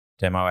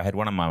Demo, I had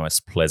one of my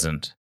most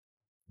pleasant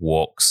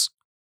walks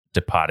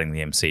departing the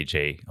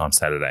MCG on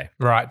Saturday.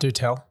 Right, do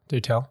tell.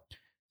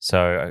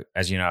 So,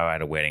 as you know, I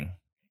had a wedding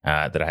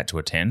that I had to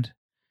attend.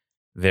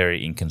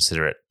 Very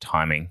inconsiderate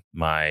timing.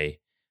 My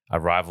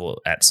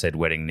arrival at said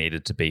wedding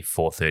needed to be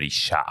 4:30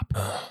 sharp,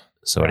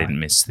 so I didn't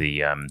miss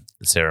the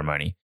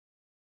ceremony.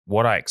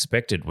 What I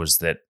expected was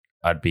that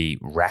I'd be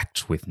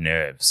racked with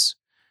nerves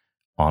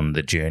on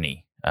the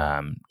journey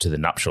to the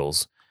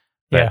nuptials.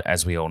 But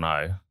as we all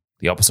know,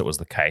 the opposite was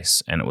the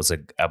case, and it was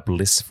a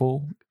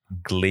blissful,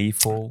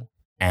 gleeful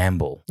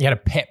amble. You had a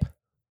pep.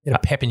 You had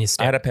a pep in your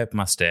step. I had a pep in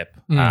my step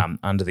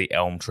under the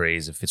elm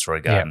trees of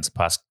Fitzroy Gardens,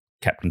 past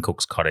Captain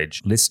Cook's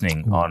cottage,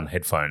 listening on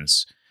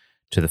headphones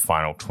to the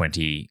final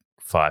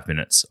 25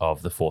 minutes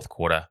of the fourth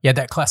quarter. Yeah,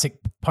 that classic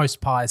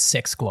post-pies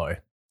sex glow.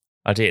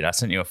 I did. I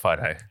sent you a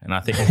photo, and I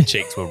think the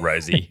cheeks were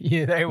rosy.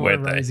 Yeah, they were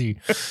rosy.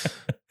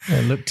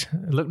 It looked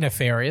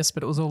nefarious,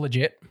 but it was all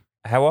legit.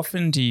 How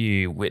often do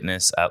you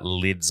witness a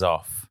lids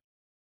off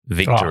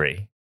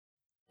victory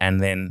and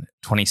then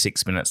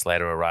 26 minutes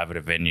later arrive at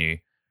a venue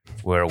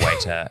where a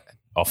waiter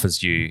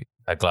offers you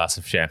a glass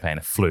of champagne,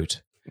 a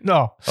flute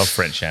of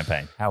French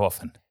champagne? How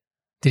often?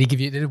 Did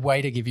the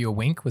waiter give you a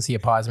wink? Was he a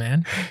pies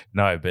man?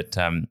 No, but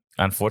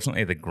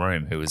unfortunately the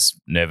groom, who was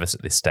nervous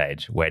at this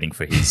stage, waiting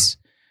for his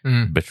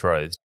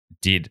betrothed,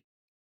 did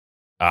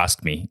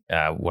ask me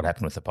what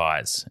happened with the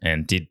pies,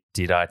 and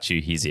did I chew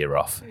his ear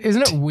off?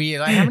 Isn't it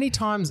weird? Like, how many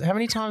times have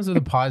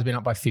the pies been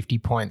up by 50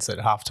 points at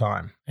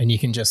halftime, and you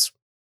can just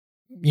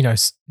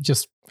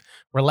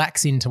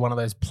relax into one of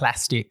those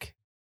plastic,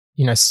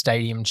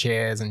 stadium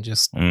chairs and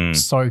just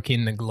soak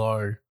in the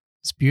glow.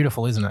 It's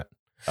beautiful, isn't it?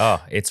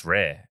 Oh, it's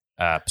rare,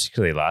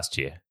 particularly last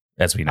year,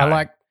 as we know.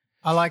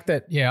 I like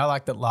that. Yeah, I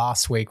like that.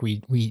 Last week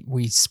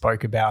we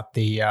spoke about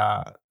the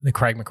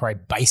Craig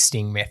McRae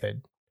basting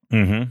method.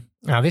 Mm-hmm.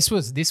 Now this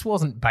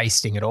wasn't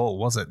basting at all,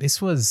 was it?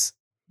 This was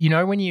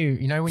when you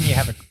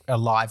have a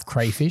live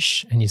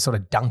crayfish and you sort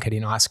of dunk it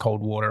in ice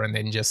cold water and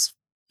then just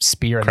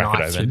spear a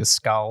knife through the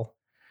skull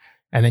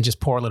and then just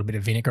pour a little bit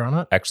of vinegar on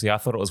it. Actually, I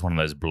thought it was one of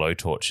those blow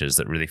torches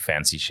that really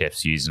fancy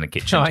chefs use in the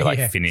kitchen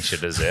to finish a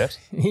dessert.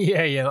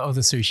 Yeah. Oh,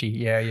 the sushi.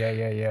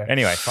 Yeah.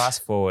 Anyway,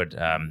 fast forward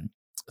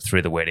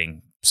through the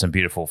wedding. Some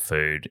beautiful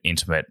food,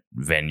 intimate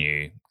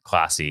venue,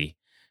 classy.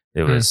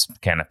 There was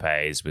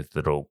canapes with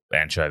little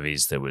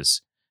anchovies. There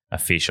was a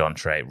fish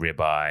entree,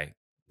 ribeye,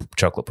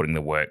 chocolate pudding,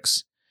 the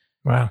works.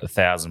 Wow.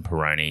 1,000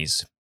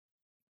 Peronis.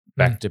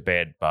 Back to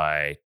bed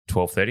by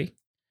 12:30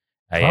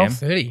 a.m.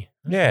 12:30?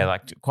 Yeah,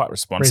 like quite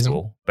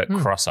responsible, but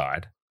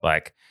cross-eyed.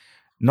 Like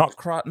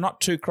not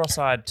too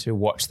cross-eyed to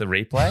watch the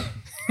replay.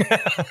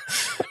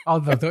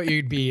 I thought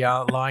you'd be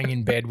lying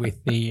in bed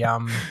with the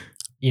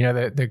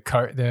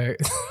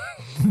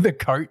the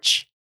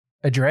coach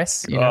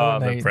address.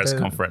 The press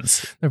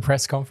conference. The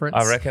press conference.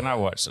 I reckon I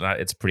watched.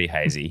 It's pretty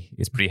hazy.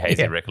 It's pretty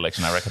hazy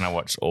recollection. I reckon I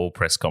watched all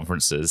press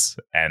conferences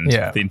and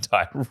the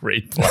entire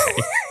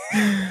replay.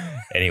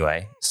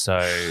 Anyway, so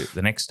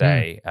the next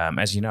day,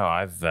 as you know,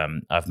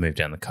 I've moved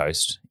down the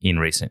coast in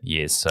recent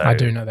years. So I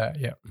do know that.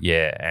 Yeah.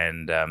 Yeah,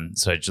 and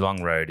so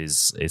Geelong Road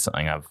is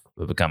something I've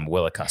become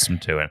well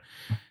accustomed to, and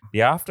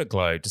the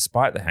afterglow,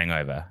 despite the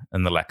hangover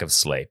and the lack of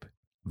sleep,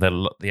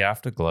 the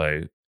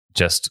afterglow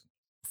just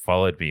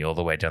followed me all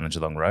the way down the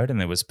Geelong Road, and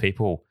there was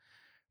people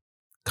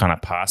kind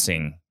of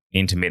passing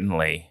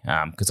intermittently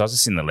because I was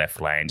just in the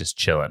left lane, just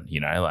chilling,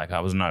 like I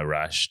was no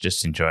rush,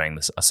 just enjoying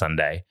a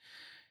Sunday,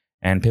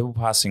 and people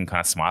passing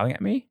kind of smiling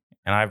at me.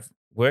 And I've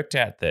worked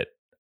out that,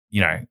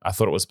 I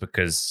thought it was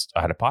because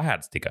I had a Pie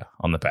Hard sticker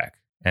on the back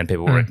and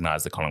people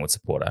recognise the Collingwood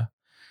supporter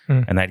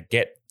and they'd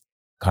get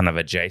kind of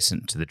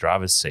adjacent to the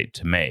driver's seat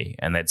to me,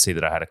 and they'd see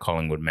that I had a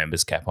Collingwood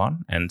members cap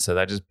on, and so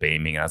they're just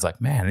beaming. And I was like,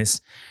 man,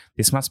 this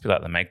must be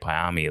like the Magpie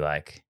Army,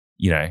 like,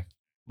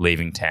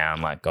 leaving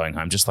town, like going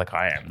home, just like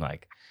I am.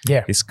 Like,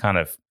 this kind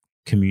of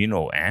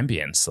communal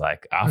ambience,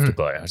 like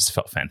afterglow. I just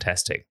felt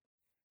fantastic.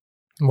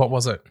 What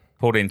was it?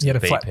 Pulled into the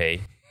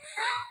BP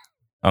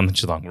on the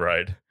Geelong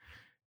Road.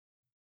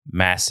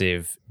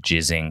 Massive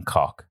jizzing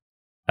cock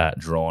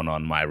drawn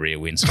on my rear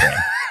windscreen.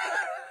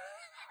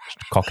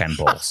 Cock and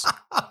balls.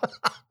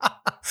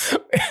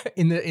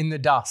 in the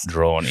dust.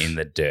 Drawn in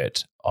the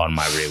dirt on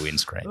my rear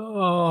windscreen.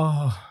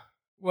 Oh,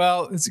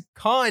 well, it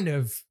kind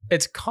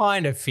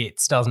of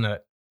fits, doesn't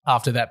it?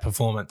 After that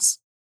performance,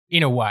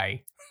 in a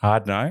way.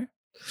 Hard no.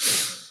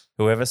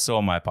 Whoever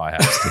saw my Pie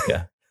Hard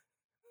sticker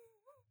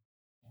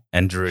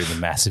and drew the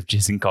massive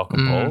jizzing cock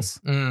and balls,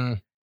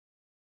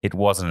 it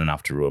wasn't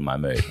enough to ruin my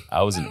mood.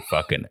 I was in a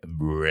fucking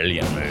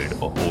brilliant mood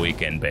all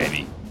weekend,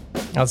 baby.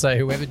 I'll say,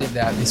 whoever did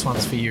that, this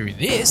one's for you.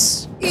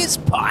 This is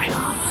Pie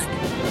Hard.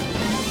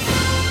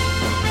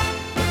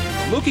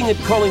 Looking at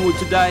Collingwood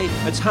today,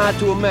 it's hard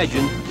to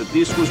imagine that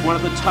this was one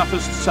of the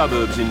toughest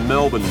suburbs in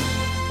Melbourne.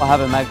 I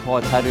have a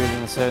magpie tattooed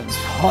in a certain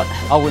spot.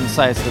 I wouldn't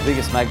say it's the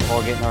biggest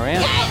magpie getting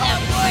around.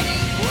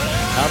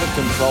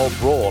 Out-of-control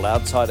brawl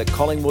outside a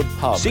Collingwood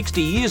pub.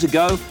 60 years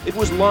ago, it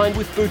was lined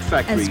with boot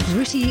factories. As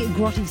gritty,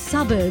 grotty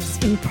suburbs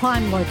in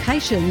prime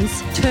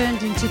locations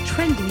turned into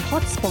trendy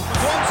hotspots.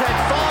 One's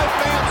had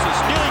 5 bounces.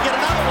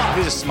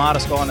 be the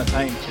smartest guy on the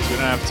team. Because we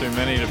don't have too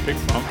many to pick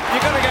from.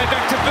 You've got to go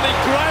back to Billy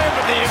Graham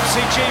at the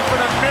MCG for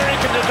an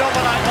American to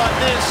dominate like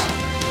this.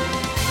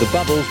 The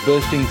Bubbles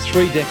bursting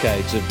 3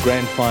 decades of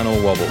grand final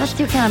wobbles. I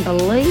still can't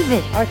believe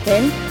it. I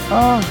can.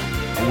 Oh.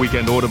 A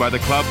weekend order by the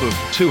club of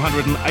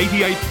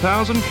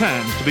 288,000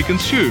 cans to be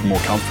consumed. More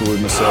comfortable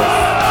with myself.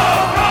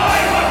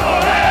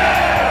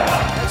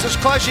 It's as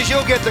close as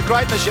you'll get to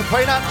greatness, you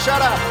peanut.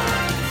 Shut up.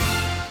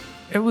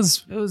 It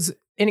was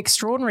an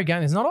extraordinary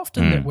game. It's not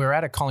often that we're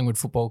at a Collingwood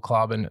Football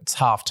Club and it's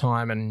half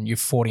time and you're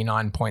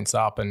 49 points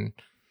up and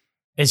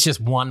it's just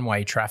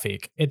one-way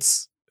traffic.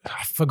 It's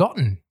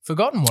forgotten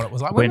what it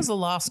was like. When was the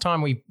last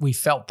time we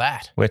felt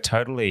that? We're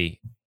totally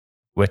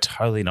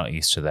not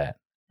used to that.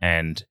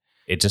 And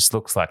it just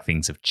looks like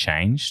things have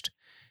changed.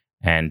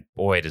 And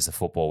boy, does the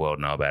football world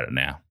know about it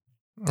now.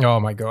 Oh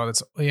my God.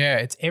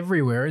 It's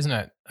everywhere, isn't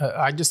it?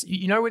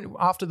 When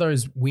after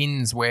those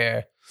wins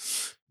where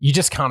you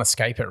just can't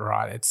escape it,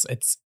 right?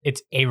 It's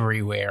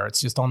everywhere.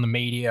 It's just on the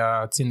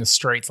media. It's in the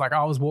streets. Like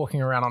I was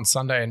walking around on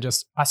Sunday and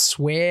I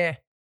swear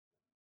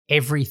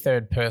every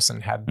third person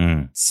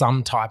had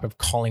some type of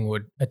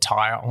Collingwood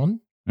attire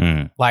on.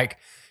 Like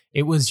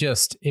it was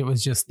just the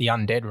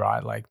undead,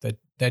 right? Like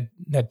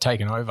they'd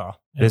taken over.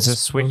 There's a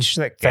switch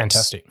that gets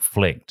fantastic.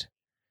 Flicked.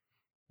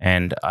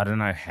 And I don't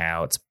know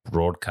how it's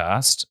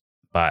broadcast,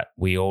 but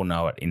we all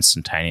know it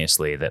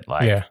instantaneously that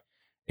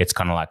it's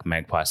kind of like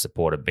Magpie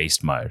supporter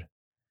beast mode.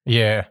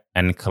 Yeah.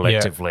 And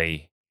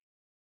collectively,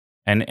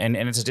 and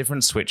it's a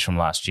different switch from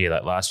last year.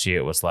 Like last year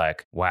it was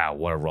like, wow,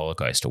 what a roller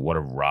coaster, what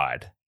a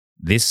ride.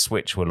 This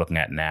switch we're looking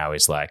at now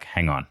is like,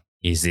 hang on,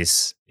 is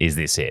this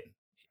it?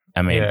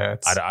 I mean, I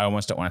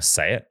almost don't want to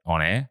say it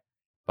on air,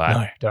 but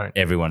no, don't.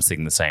 Everyone's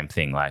thinking the same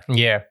thing. Like,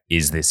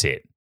 is this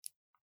it?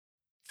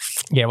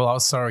 Yeah, well, I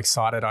was so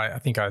excited. I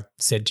think I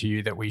said to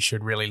you that we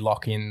should really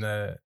lock in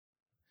the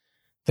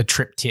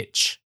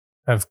triptych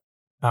of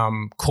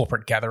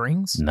corporate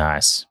gatherings.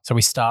 Nice. So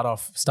we start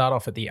off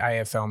at the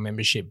AFL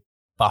membership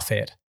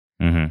buffet,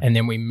 and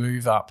then we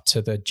move up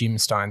to the Jim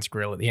Stones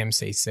Grill at the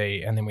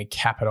MCC, and then we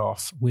cap it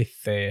off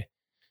with the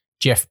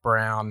Jeff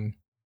Brown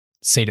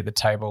seat at the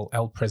table,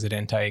 El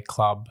Presidente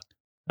Club.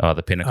 Oh,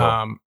 the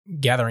Pinnacle.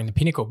 Gathering, the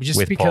Pinnacle. Just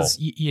with because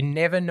you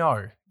never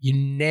know. You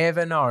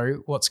never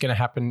know what's going to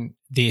happen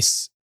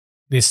this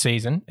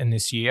season and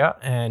this year.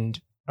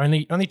 And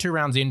only 2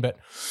 rounds in, but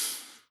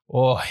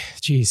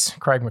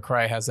Craig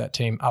McRae has that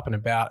team up and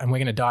about, and we're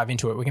going to dive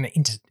into it.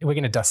 We're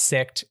going to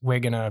dissect. We're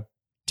going to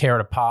tear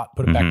it apart,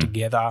 put it back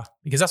together,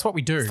 because that's what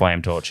we do.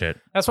 Flame torch it.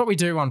 That's what we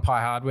do on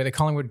Pie Hard. We're the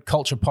Collingwood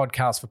culture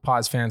podcast for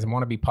Pies fans and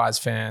wannabe Pies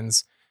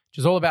fans, which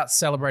is all about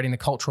celebrating the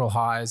cultural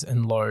highs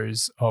and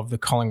lows of the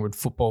Collingwood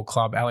Football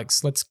Club.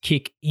 Alex, let's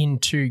kick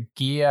into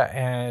gear.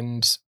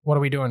 And what are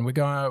we doing? We're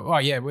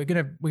going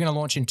to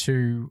launch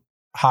into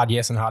hard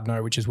yes and hard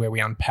no, which is where we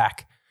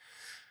unpack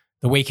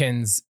the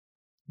weekend's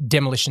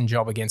demolition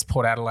job against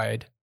Port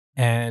Adelaide.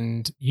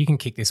 And you can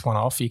kick this one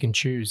off. You can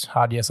choose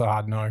hard yes or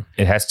hard no.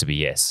 It has to be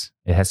yes.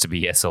 It has to be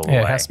yes all the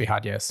way. It has to be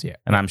hard yes, yeah.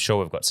 And I'm sure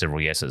we've got several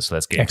yeses, so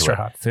let's get extra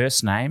into it. Hard.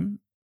 First name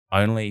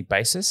only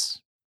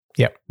basis.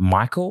 Yep.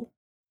 Michael.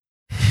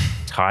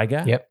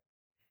 Tiger. Yep.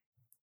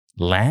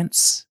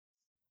 Lance.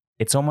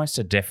 It's almost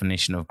a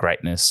definition of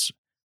greatness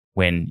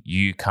when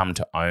you come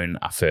to own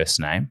a first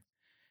name,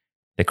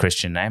 the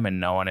Christian name,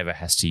 and no one ever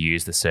has to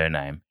use the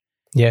surname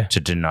to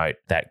denote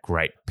that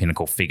great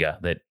pinnacle figure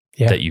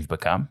that you've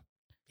become.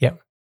 Yep.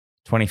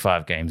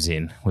 25 games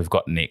in, we've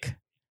got Nick.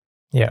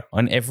 Yeah.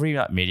 On every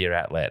media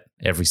outlet,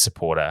 every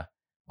supporter,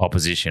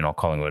 opposition or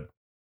Collingwood,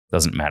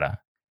 doesn't matter.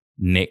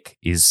 Nick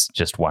is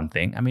just one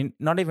thing. I mean,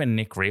 not even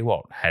Nick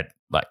Rewalt had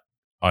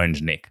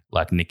owned Nick,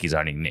 like Nick is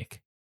owning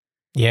Nick.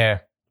 Yeah.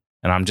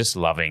 And I'm just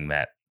loving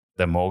that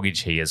the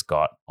mortgage he has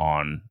got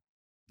on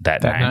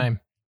that name.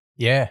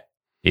 Yeah.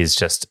 Is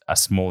just a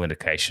small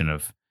indication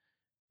of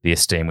the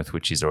esteem with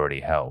which he's already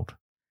held.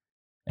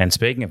 And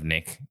speaking of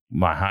Nick,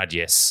 my hard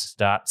yes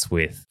starts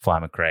with Fly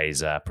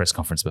McRae's press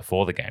conference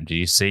before the game. Did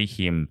you see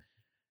him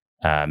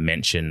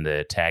mention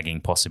the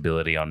tagging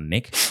possibility on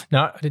Nick?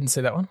 No, I didn't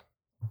see that one.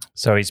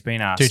 So he's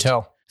been asked Do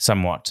tell.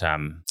 Somewhat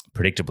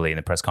predictably in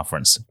the press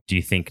conference, do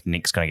you think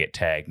Nick's going to get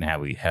tagged and how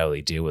will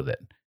he deal with it?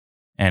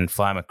 And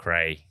Fly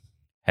McRae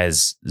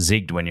has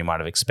zigged when you might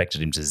have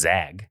expected him to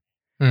zag.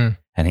 And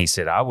he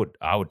said, I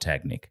would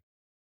tag Nick.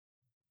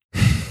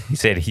 He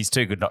said he's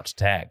too good not to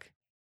tag.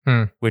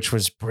 Which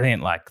was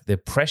brilliant. Like the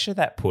pressure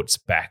that puts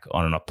back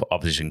on an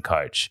opposition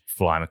coach,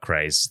 Fly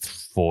McRae's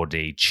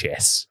 4D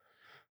chess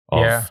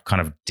of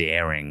kind of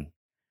daring.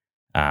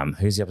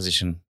 Who's the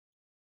opposition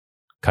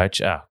coach?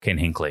 Ken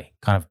Hinckley,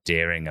 kind of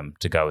daring him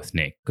to go with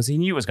Nick because he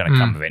knew it was going to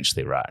come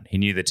eventually, right? He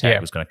knew the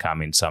tag was going to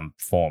come in some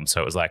form.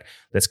 So it was like,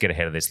 let's get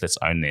ahead of this. Let's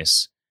own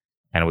this.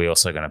 And we're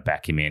also going to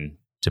back him in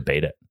to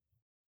beat it.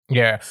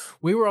 Yeah.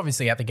 We were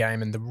obviously at the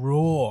game and the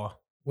roar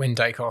when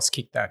Dacos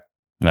kicked that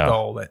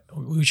goal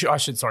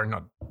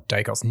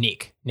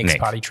Nick's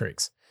party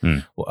tricks.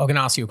 Well, I'm going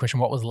to ask you a question.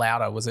 What was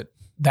louder? Was it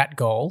that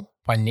goal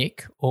by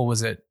Nick or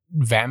was it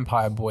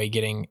Vampire Boy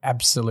getting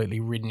absolutely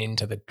ridden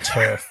into the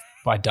turf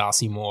by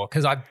Darcy Moore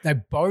because they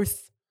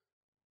both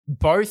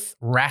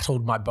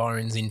rattled my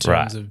bones in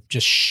terms of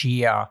just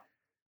sheer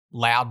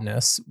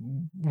loudness.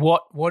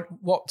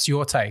 What's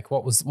your take?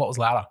 What was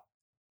louder?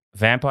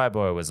 Vampire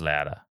Boy was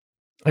louder.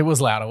 It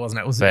was louder,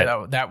 wasn't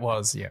it? That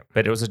was.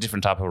 But it was a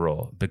different type of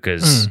roar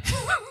because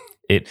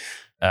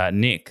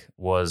Nick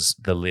was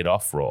the lid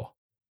off roar.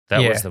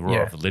 That was the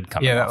roar of the lid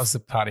coming off. Yeah, that was the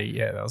party.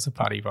 Yeah, that was the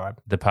party vibe.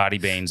 The party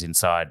beans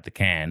inside the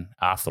can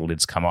after the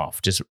lids come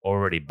off, just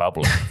already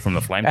bubbling from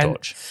the flame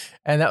torch.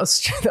 And that was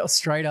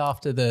straight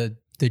after the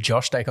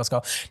Josh Dacos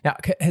goal. Now,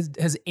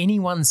 has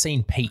anyone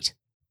seen Pete?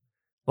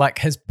 Like,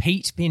 has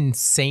Pete been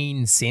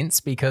seen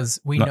since?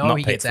 Because we know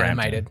he gets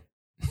animated.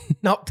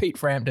 Not Pete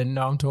Frampton.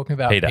 No, I'm talking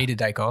about Peter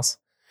Dacos.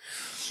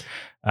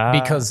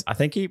 Because I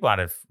think he might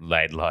have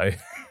laid low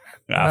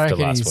after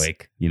last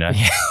week. You know,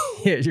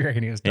 yeah, you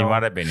reckon he was? He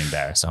might have been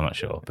embarrassed. I'm not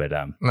sure, but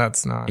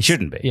that's nice. He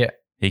shouldn't be. Yeah,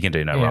 he can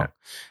do no wrong.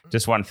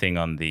 Just one thing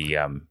on the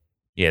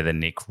the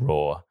Nick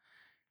roar.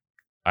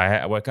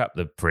 I woke up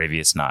the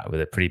previous night with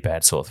a pretty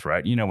bad sore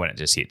throat. You know when it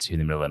just hits you in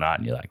the middle of the night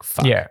and you're like,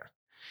 fuck. Yeah.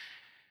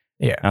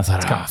 And I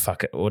thought,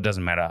 fuck it. Well, it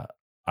doesn't matter.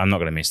 I'm not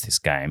going to miss this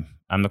game.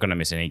 I'm not going to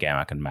miss any game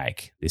I can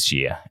make this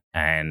year.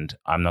 And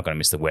I'm not going to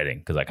miss the wedding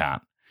because I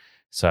can't.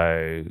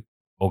 So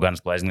all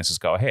guns blazing, let's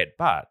just go ahead.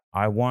 But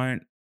I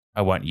won't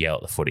yell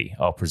at the footy.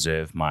 I'll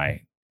preserve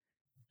my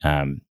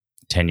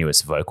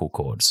tenuous vocal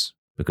cords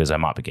because I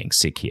might be getting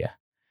sick here.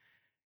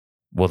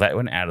 Well, that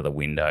went out of the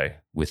window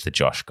with the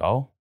Josh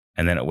goal.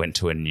 And then it went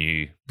to a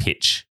new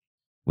pitch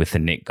with the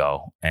Nick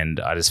goal. And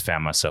I just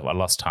found myself, I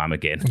lost time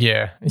again.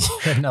 Yeah.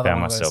 Another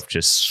found myself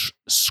just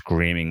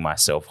screaming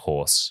myself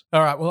hoarse.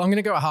 All right. Well, I'm going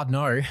to go a hard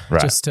no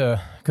just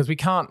to, because we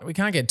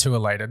can't get too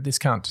elated. This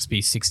can't just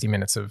be 60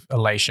 minutes of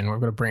elation. We've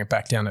got to bring it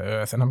back down to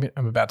earth. And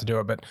I'm about to do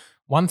it. But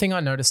one thing I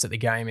noticed at the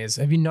game is,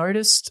 have you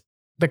noticed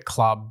the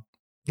club,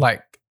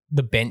 like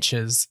the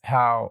benches,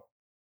 how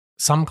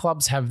some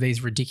clubs have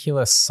these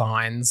ridiculous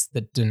signs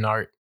that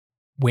denote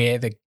where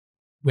the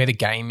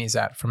game is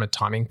at from a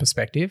timing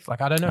perspective?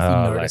 Like, I don't know if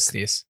you noticed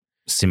this.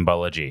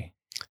 Symbology.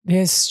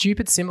 There's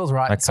stupid symbols,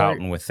 right? Like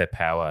Carlton with their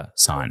power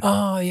sign.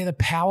 Oh, yeah, the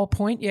power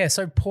point. Yeah,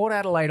 so Port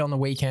Adelaide on the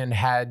weekend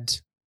had,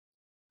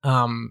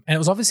 and it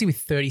was obviously with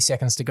 30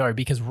 seconds to go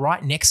because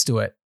right next to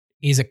it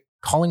is a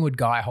Collingwood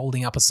guy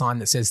holding up a sign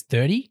that says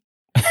 30.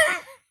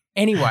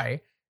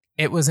 Anyway,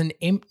 it was an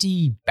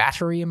empty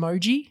battery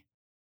emoji.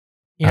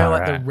 You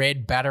know, the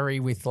red battery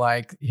with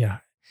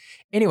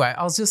Anyway,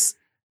 I was just...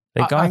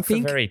 They're going for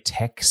very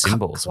tech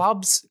symbols.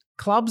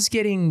 Clubs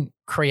getting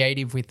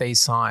creative with these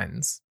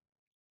signs.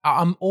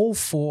 I'm all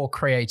for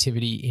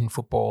creativity in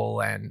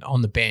football and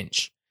on the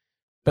bench,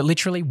 but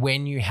literally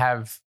when you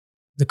have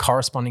the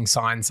corresponding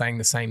sign saying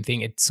the same thing,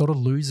 it sort of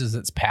loses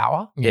its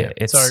power. Yeah,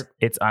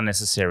 it's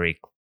unnecessary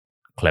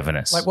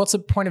cleverness. Like, what's the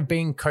point of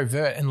being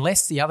covert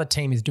unless the other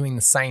team is doing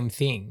the same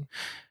thing?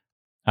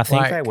 I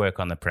think they work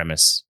on the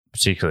premise,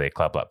 particularly a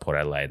club like Port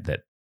Adelaide,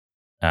 that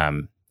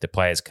the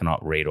players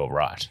cannot read or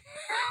write.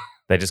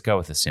 They just go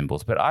with the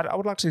symbols. But I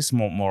would like to see some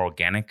more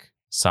organic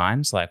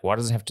signs. Like, why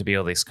does it have to be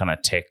all this kind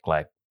of tech,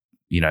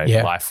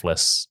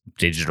 lifeless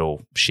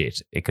digital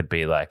shit? It could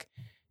be like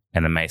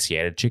an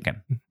emaciated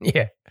chicken.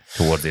 Yeah.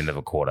 Towards the end of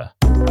a quarter.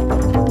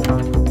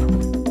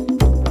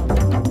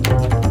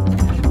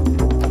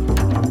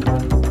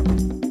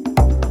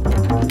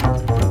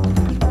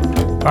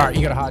 All right,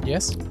 you got a hard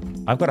yes?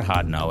 I've got a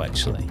hard no,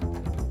 actually.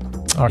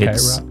 Okay,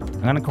 right.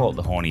 I'm going to call it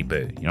the horny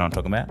boo. You know what I'm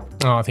talking about?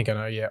 Oh, I think I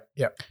know, yeah.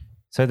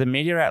 So the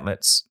media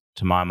outlets,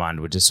 to my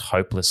mind, were just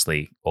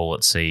hopelessly all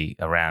at sea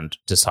around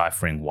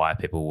deciphering why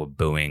people were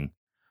booing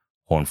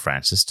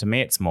Horne-Francis. To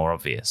me, it's more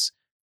obvious.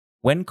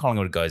 When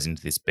Collingwood goes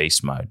into this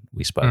beast mode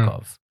we spoke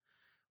of,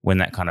 when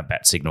that kind of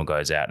bat signal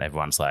goes out and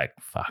everyone's like,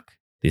 fuck,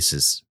 this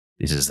is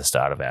the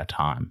start of our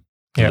time,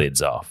 the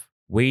lid's off,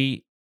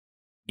 we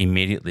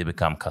immediately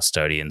become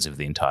custodians of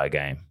the entire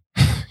game.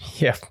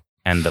 Yeah.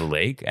 And the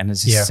league. And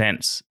there's this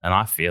sense, and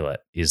I feel it,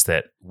 is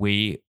that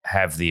we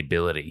have the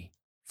ability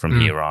from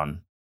here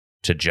on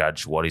to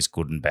judge what is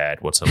good and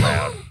bad, what's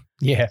allowed.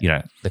 Yeah. You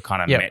know, the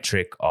kind of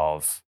metric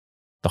of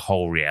the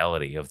whole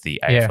reality of the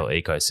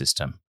AFL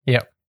ecosystem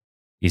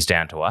is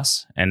down to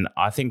us. And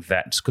I think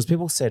that's because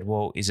people said,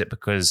 well, is it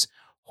because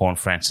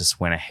Horne-Francis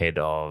went ahead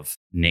of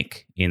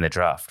Nick in the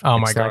draft? Oh,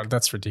 my God,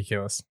 that's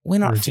ridiculous. We're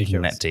not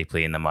thinking that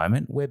deeply in the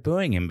moment. We're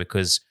booing him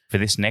because for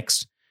this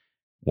next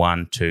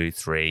 1, 2,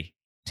 3,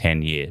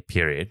 10-year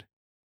period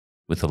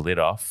with the lid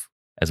off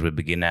as we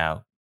begin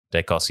our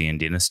Dacosian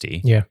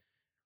dynasty,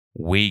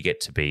 we get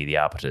to be the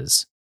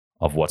arbiters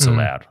of what's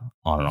allowed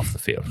on and off the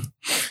field.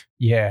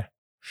 Yeah.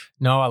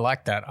 No, I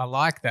like that.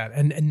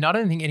 And I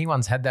don't think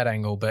anyone's had that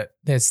angle, but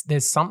there's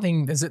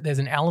something, there's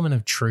an element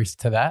of truth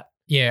to that.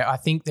 Yeah, I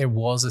think there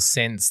was a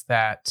sense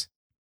that,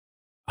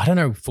 I don't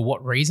know for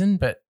what reason,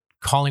 but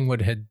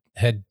Collingwood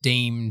had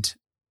deemed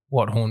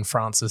what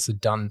Horne-Francis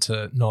had done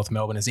to North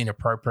Melbourne as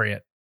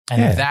inappropriate.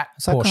 And that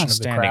portion of the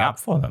standing crowd up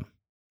for them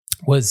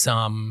was,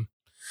 I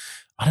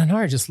don't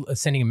know, just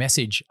sending a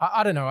message.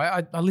 I don't know.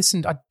 I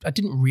listened. I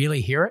didn't really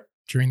hear it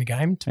during the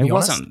game, to be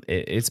honest.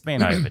 It's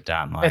been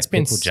overdone. Like, it's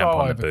been people so jump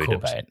on the overcooked. boo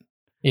debate.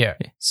 Yeah,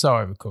 so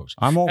overcooked.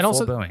 I'm all and for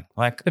also, booing.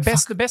 Like the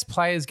best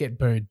players get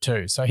booed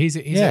too. So he's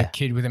a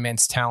kid with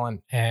immense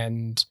talent,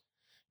 and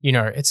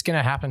it's going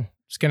to happen.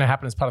 It's going to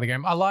happen as part of the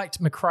game. I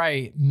liked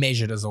McRae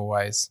measured as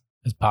always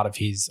as part of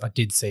his. I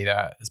did see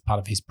that as part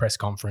of his press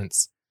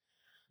conference.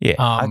 Yeah,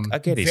 I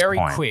get his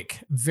point.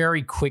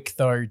 Very quick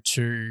though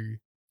to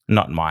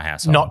not in my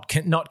household.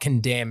 Not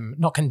condemn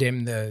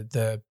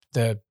the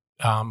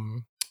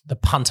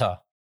punter,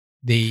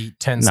 the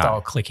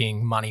turnstile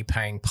clicking, money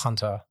paying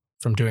punter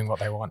from doing what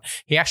they want.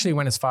 He actually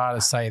went as far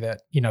as to say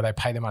that, they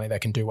pay the money, they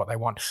can do what they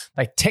want.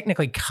 They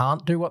technically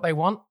can't do what they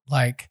want.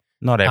 Like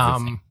not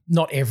everything.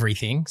 Not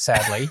everything,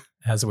 sadly,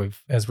 as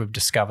we've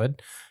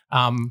discovered.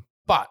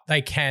 But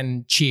they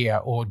can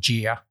cheer or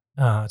jeer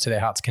to their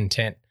heart's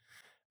content.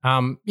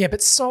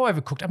 But so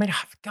overcooked. I mean,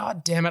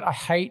 God damn it. I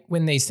hate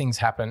when these things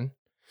happen.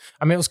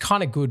 I mean, it was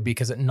kind of good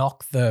because it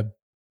knocked the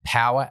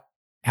power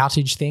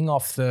outage thing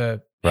off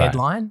the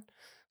headline.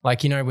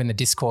 Like, when the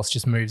discourse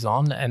just moves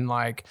on and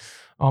like,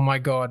 oh my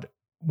God,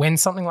 when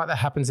something like that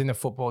happens in the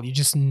football, you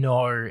just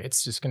know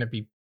it's just going to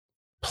be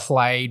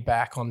played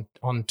back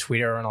on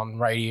Twitter and on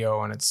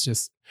radio. And it's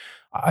just,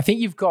 I think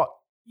you've got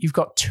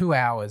 2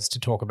 hours to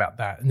talk about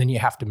that and then you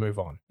have to move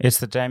on. It's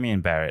the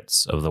Damien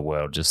Barretts of the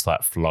world, just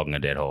like flogging a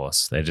dead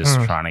horse. They're just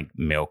trying to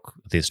milk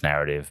this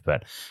narrative.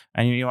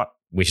 And you know what?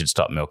 We should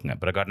stop milking it.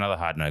 But I got another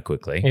hard no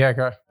quickly. Yeah,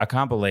 go. I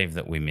can't believe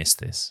that we missed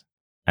this.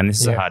 And this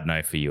is a hard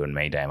no for you and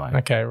me, Damo.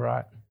 Okay,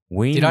 right.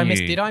 Did I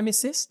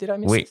miss this?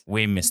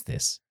 We missed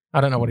this.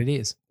 I don't know what it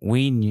is.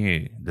 We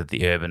knew that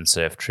the urban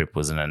surf trip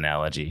was an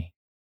analogy,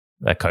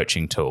 a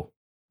coaching tool.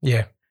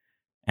 Yeah.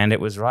 And it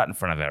was right in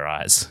front of our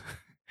eyes.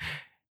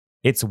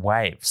 It's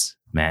waves,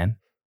 man.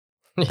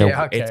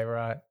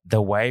 Right.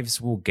 The waves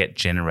will get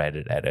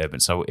generated at urban.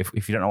 So if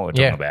you don't know what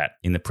we're talking about,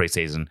 in the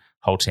preseason,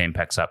 whole team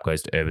packs up,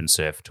 goes to urban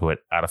surf to an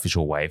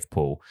artificial wave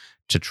pool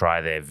to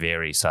try their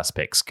very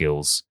suspect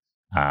skills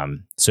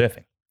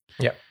surfing.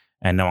 Yep.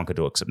 And no one could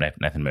do it except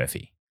Nathan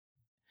Murphy.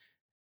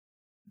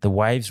 The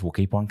waves will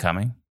keep on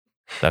coming.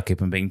 They'll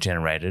keep on being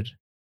generated.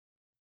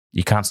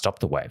 You can't stop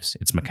the waves.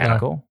 It's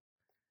mechanical. No.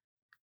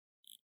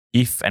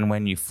 If and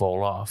when you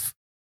fall off,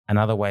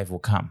 another wave will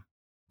come.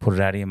 Put it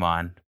out of your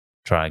mind.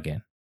 Try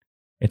again.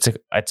 It's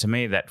to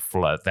me that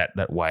flow,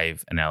 that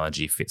wave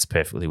analogy fits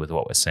perfectly with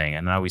what we're seeing.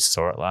 I know we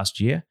saw it last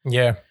year.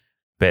 Yeah.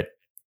 But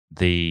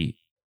the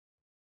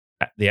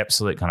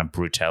absolute kind of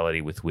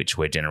brutality with which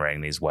we're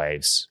generating these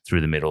waves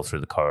through the middle, through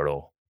the corridor,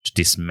 to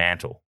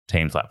dismantle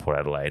teams like Port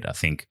Adelaide, I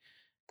think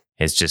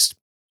has just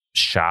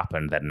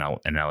sharpened that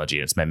analogy.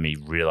 It's made me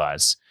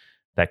realise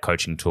that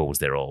coaching tool was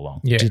there all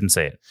along. Yeah. Didn't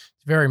see it.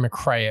 It's very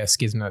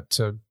McRae-esque, isn't it,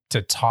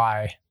 to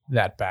tie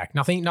that back.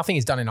 Nothing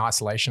is done in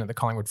isolation at the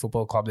Collingwood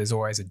Football Club. There's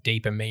always a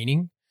deeper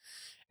meaning.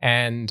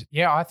 And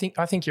yeah, I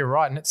think you're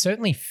right. And it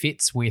certainly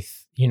fits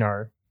with,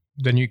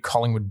 the new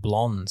Collingwood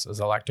Blondes,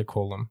 as I like to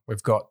call them.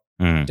 We've got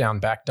down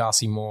back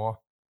Darcy Moore.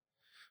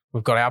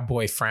 We've got our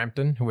boy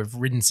Frampton, who we've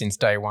ridden since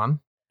day one.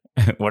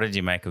 What did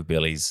you make of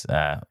Billy's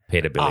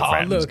Billy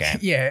Frampton's game?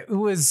 Yeah, it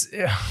was.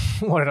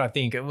 What did I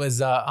think? It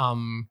was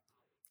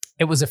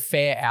a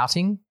fair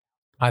outing.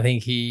 I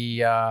think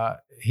he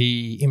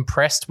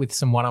impressed with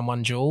some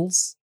one-on-one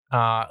duels.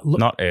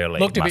 Not early.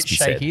 Looked a bit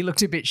shaky.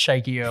 Looked a bit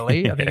shaky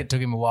early. I think it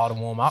took him a while to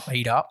warm up,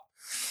 heat up.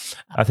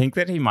 I think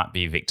that he might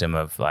be a victim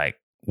of like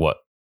what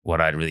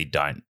I really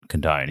don't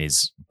condone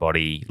is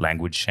body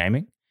language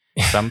shaming.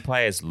 Some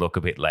players look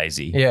a bit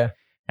lazy. Yeah.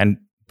 And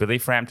Billy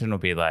Frampton will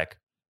be like,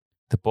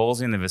 the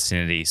ball's in the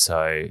vicinity,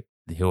 so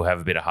he'll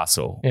have a bit of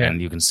hustle. Yeah. And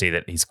you can see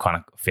that he's kind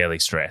of fairly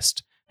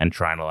stressed and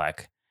trying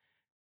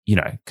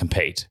to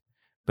compete.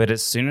 But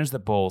as soon as the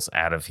ball's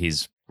out of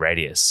his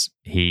radius,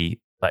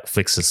 he like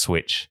flicks a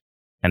switch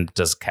and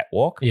does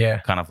catwalk. Yeah.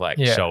 Kind of like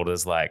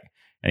shoulders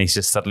and he's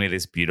just suddenly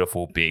this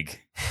beautiful, big,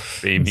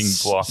 beaming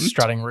blonde.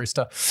 Strutting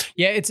rooster.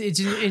 Yeah, it's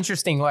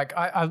interesting. Like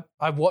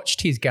I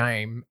watched his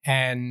game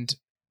and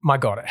my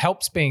God, it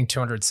helps being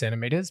 200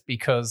 centimeters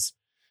because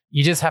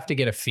you just have to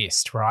get a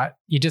fist, right?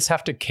 You just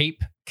have to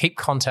keep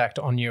contact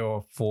on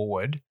your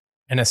forward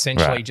and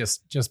essentially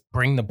just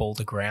bring the ball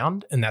to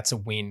ground, and that's a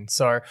win.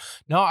 So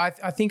no, I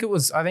think it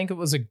was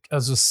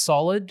a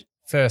solid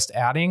first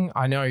outing.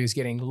 I know he was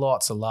getting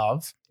lots of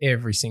love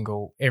every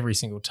single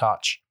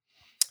touch.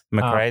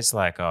 McRae's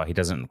he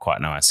doesn't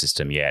quite know our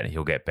system yet.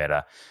 He'll get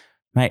better.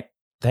 Mate,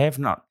 they have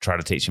not tried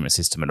to teach him a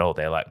system at all.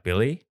 They're like,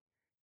 Billy,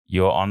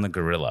 you're on the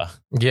gorilla.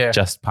 Yeah.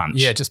 Just punch.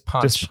 Yeah, just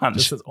punch. Just punch.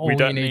 This is all we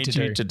don't you need to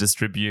you do. to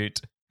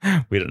distribute.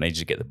 We don't need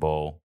you to get the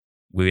ball.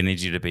 We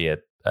need you to be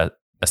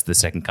the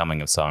second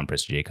coming of Simon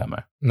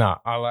Prestigiacomo. No,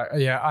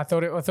 I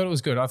thought it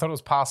was good. I thought it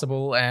was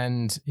passable,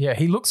 and yeah,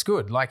 he looks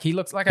good. Like he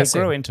looks like he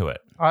grew into it.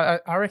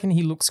 I reckon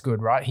he looks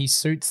good, right? He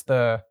suits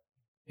the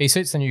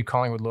new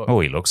Collingwood look.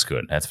 Oh, he looks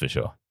good. That's for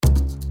sure.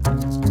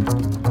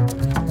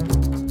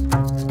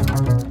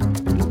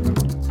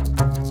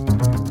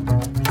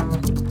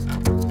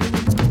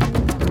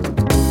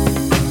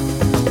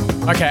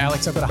 Okay,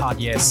 Alex, I've got a hard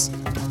yes.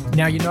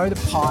 Now,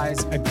 the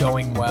Pies are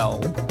going well,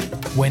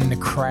 when the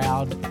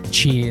crowd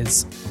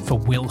cheers for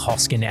Will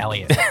Hoskin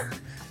Elliott.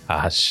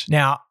 Hush.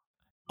 Now,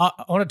 I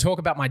want to talk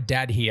about my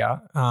dad here.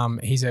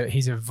 He's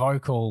a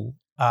vocal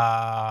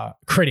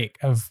critic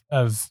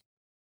of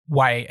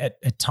Way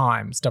at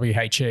times,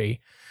 WHE.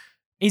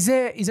 Is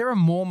there a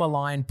more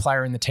maligned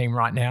player in the team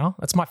right now?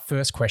 That's my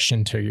first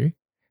question to you.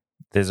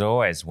 There's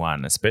always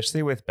one,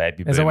 especially with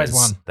baby boomers. There's always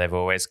one. They've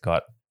always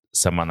got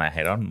someone they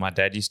hate on. My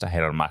dad used to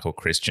hate on Michael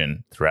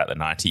Christian throughout the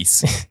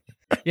 90s.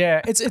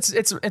 Yeah,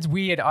 it's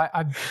weird.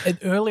 I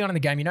early on in the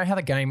game, you know how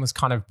the game was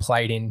kind of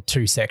played in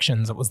two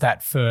sections. It was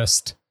that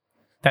first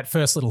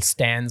little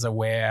stanza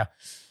where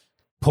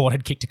Port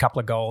had kicked a couple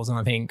of goals, and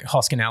I think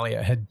Hoskin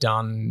Elliott had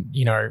done,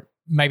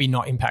 maybe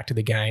not impacted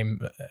the game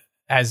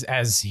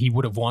as he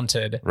would have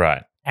wanted.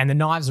 Right. And the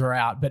knives were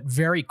out, but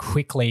very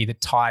quickly the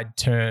tide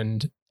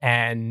turned,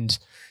 and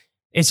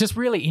it's just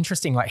really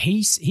interesting. Like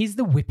he's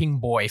the whipping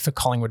boy for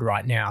Collingwood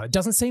right now. It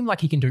doesn't seem like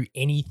he can do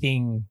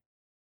anything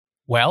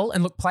well.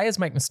 And look, players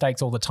make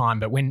mistakes all the time,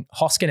 but when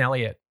Hoskin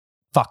Elliott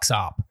fucks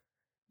up,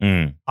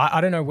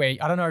 I don't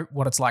know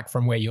what it's like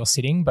from where you're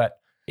sitting, but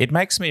it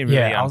makes me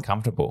really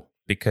uncomfortable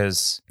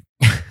because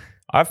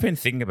I've been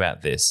thinking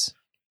about this,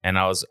 and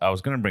I was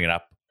going to bring it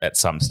up at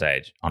some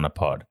stage on a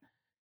pod.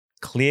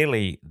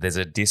 Clearly, there's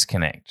a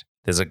disconnect.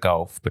 There's a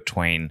gulf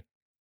between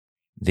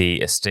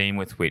the esteem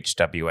with which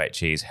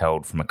WHE is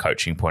held from a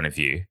coaching point of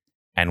view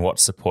and what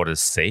supporters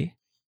see.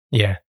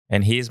 Yeah.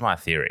 And here's my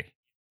theory.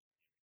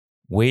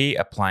 We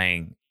are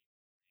playing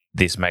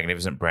this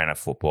magnificent brand of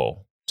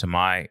football. To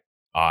my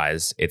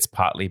eyes, it's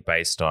partly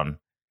based on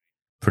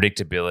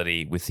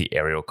predictability with the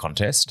aerial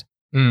contest.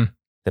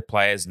 The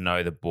players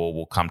know the ball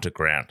will come to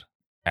ground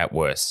at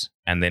worst,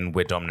 and then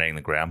we're dominating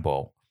the ground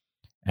ball.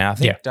 And I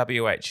think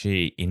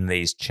WHE in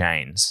these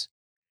chains,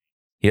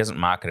 he doesn't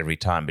mark it every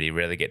time, but he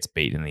rarely gets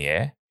beat in the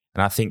air.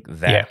 And I think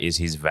that is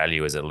his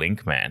value as a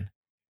link man.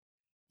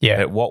 Yeah.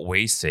 But what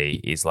we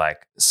see is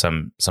like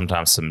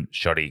sometimes some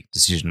shoddy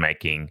decision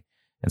making,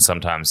 and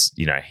sometimes,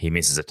 he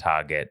misses a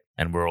target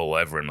and we're all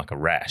over him like a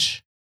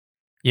rash.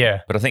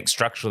 Yeah. But I think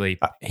structurally,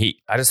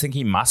 I just think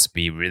he must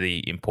be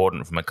really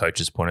important from a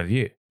coach's point of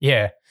view.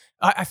 Yeah.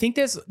 I think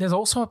there's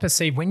also a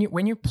perceived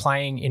when you're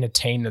playing in a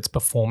team that's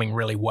performing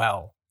really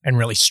well and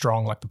really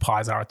strong like the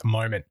Pies are at the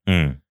moment,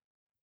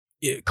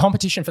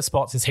 competition for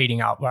spots is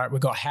heating up, right?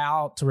 We've got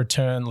Howe to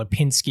return,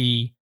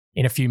 Lipinski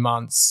in a few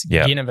months,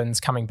 Ginnivan's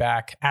coming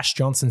back, Ash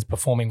Johnson's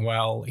performing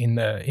well in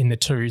the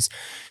twos.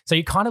 So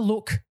you kind of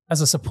look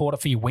as a supporter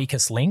for your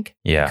weakest link.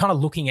 Yeah. You're kind of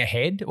looking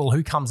ahead, well,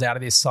 who comes out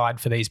of this side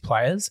for these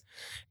players?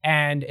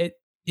 And it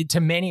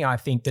to many, I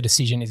think the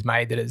decision is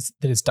made that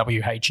it's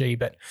WHE,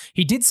 but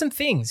he did some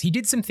things. He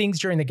did some things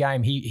during the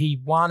game. He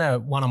won a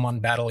one-on-one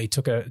battle. He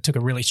took a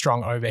really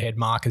strong overhead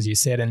mark, as you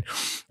said, and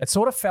it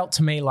sort of felt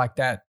to me like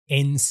that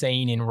end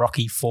scene in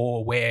Rocky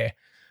IV where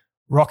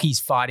Rocky's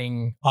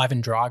fighting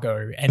Ivan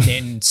Drago, and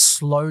then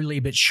slowly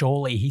but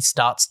surely he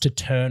starts to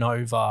turn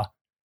over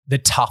the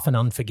tough and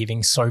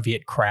unforgiving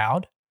Soviet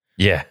crowd.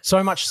 Yeah.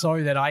 So much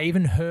so that I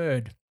even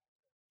heard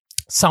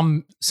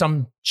some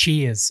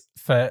cheers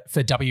for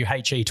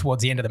WHE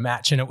towards the end of the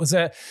match, and it was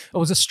a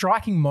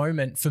striking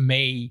moment for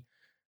me.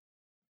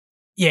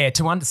 Yeah,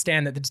 to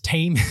understand that the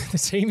team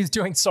is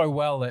doing so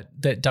well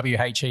that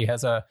WHE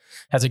has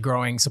a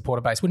growing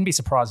supporter base. Wouldn't be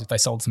surprised if they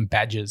sold some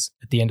badges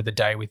at the end of the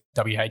day with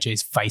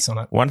WHE's face on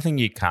it. One thing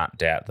you can't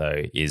doubt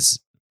though is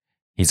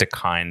he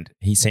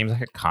seems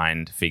like a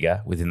kind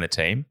figure within the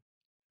team,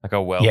 like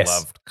a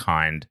well-loved,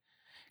 kind,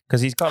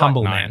 because he's got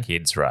humble like 9 man.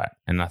 kids, right?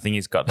 And I think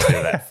he's got to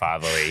do that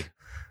fatherly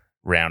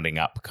rounding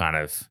up kind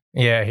of.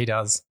 Yeah, he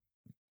does.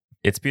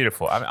 It's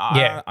beautiful.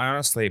 I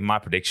honestly, my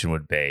prediction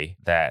would be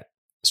that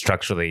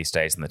structurally he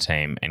stays in the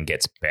team and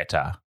gets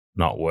better,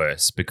 not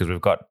worse, because we've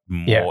got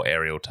more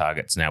aerial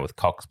targets now with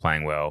Cox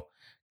playing well.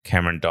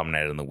 Cameron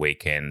dominated on the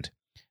weekend.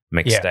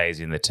 Mick stays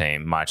in the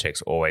team.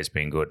 Mychek's always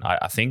been good.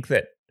 I think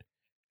that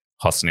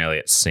Hoskin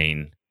Elliott's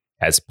seen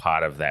as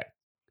part of that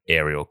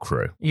aerial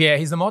crew. Yeah,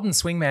 he's the modern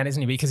swingman,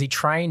 isn't he? Because he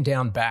trained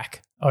down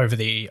back over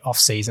the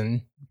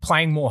off-season,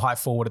 playing more high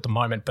forward at the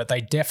moment, but they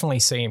definitely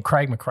see him.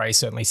 Craig McRae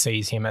certainly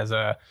sees him as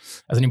an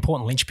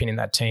important linchpin in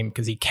that team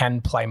because he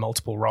can play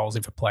multiple roles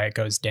if a player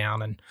goes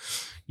down. And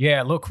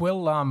yeah, look,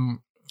 we'll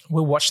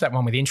watch that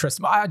one with interest.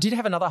 I did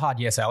have another hard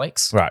yes,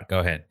 Alex. Right,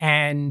 go ahead.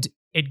 And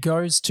it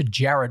goes to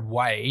Jared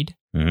Wade.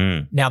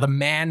 Mm-hmm. Now, the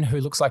man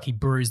who looks like he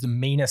brews the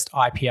meanest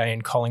IPA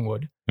in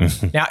Collingwood.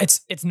 Now,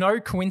 it's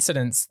no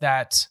coincidence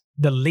that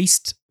the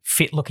least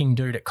fit-looking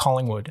dude at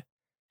Collingwood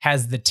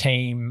has the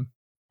team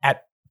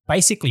at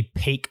basically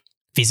peak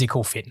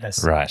physical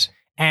fitness. Right.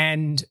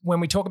 And when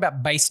we talk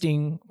about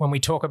basting, when we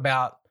talk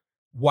about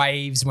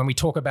waves, when we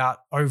talk about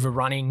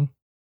overrunning,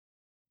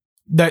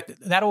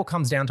 that all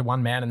comes down to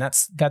one man, and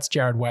that's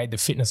Jared Wade, the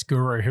fitness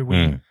guru,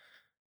 who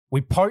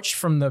we poached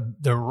from the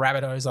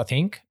Rabbitohs, I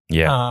think.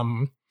 Yeah.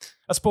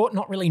 A sport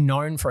not really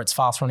known for its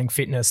fast-running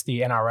fitness,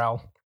 the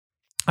NRL.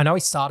 I know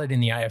he started in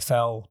the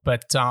AFL,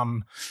 but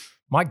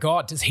my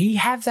God, does he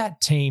have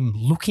that team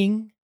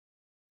looking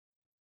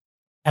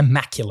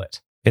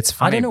immaculate? It's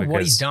funny. I don't know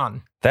what he's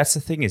done. That's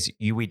the thing is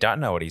we don't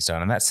know what he's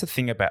done. And that's the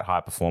thing about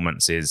high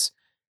performance is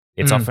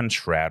it's often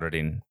shrouded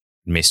in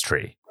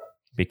mystery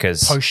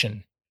because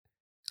potion.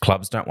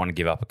 Clubs don't want to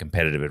give up a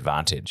competitive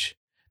advantage.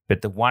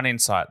 But the one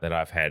insight that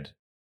I've had,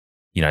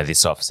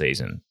 this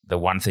off-season, the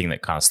one thing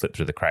that kind of slipped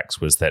through the cracks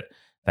was that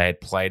they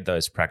had played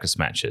those practice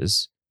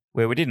matches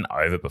where we didn't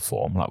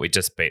overperform. Like we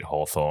just beat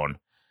Hawthorn.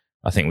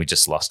 I think we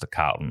just lost to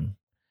Carlton.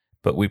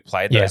 But we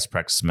played those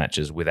practice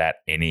matches without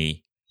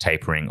any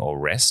tapering or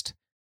rest.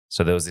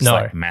 So there was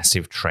this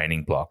massive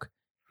training block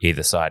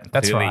either side.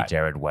 And clearly, right.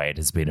 Jared Wade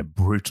has been a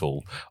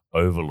brutal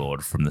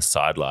overlord from the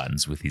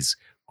sidelines with his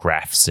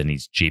graphs and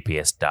his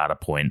GPS data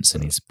points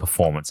and his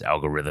performance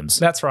algorithms.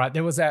 That's right.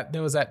 There was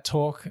that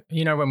talk,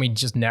 when we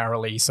just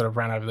narrowly sort of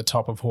ran over the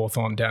top of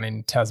Hawthorn down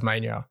in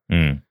Tasmania.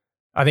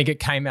 I think it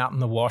came out in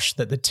the wash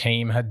that the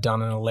team had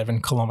done an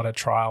 11-kilometre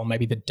trial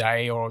maybe the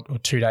day or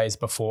 2 days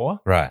before.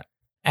 Right.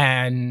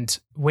 And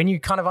when you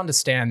kind of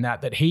understand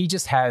that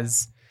he's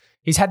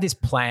had this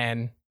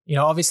plan,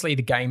 obviously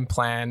the game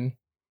plan,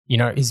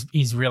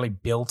 is really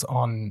built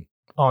on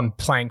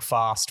playing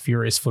fast,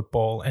 furious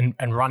football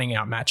and running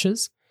out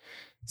matches.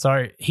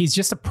 So he's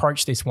just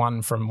approached this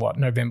one from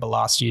November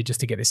last year just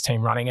to get this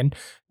team running and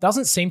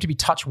doesn't seem to be,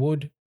 touch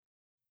wood,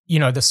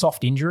 the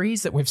soft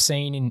injuries that we've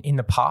seen in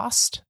the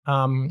past.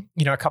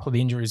 A couple of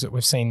the injuries that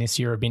we've seen this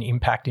year have been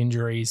impact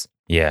injuries.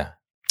 Yeah.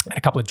 And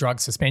a couple of drug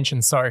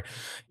suspensions. So,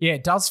 yeah,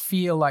 it does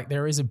feel like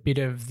there is a bit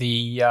of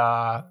the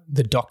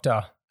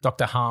Dr.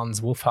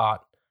 Hans Wolfhard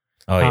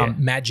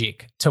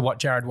magic to what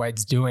Jared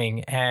Wade's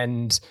doing.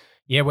 And,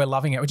 yeah, we're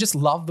loving it. We just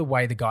love the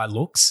way the guy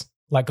looks.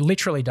 Like,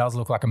 literally does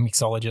look like a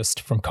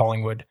mixologist from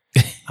Collingwood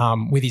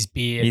with his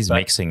beard. He's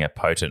mixing a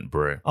potent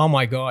brew. Oh,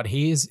 my God.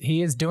 He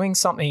is doing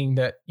something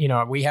that,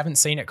 we haven't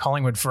seen at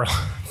Collingwood for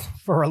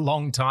a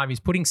long time. He's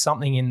putting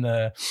something in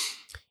the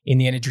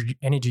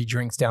energy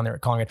drinks down there at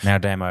Collingwood. Now,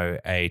 Damo,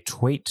 a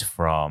tweet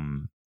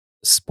from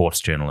sports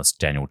journalist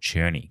Daniel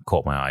Cherney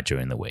caught my eye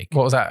during the week.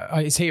 What was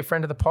that? Is he a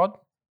friend of the pod,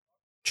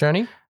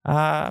 Cherney?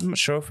 I'm not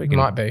sure if we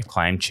can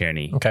claim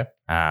Cherney. Okay.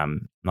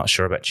 Not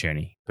sure about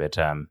Cherney, but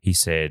he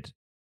said,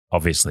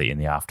 obviously in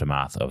the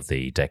aftermath of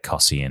the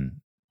Dacossian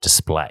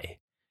display,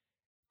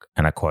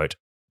 and I quote,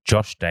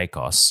 "Josh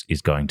Dacos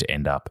is going to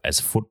end up as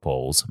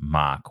football's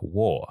Mark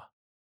Waugh."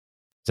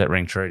 Does that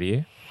ring true to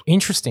you?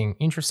 Interesting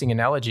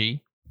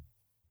analogy.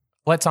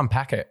 Let's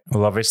unpack it.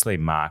 Well, obviously,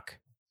 Mark,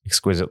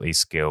 exquisitely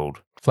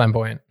skilled.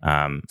 Flamboyant,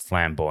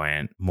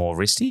 more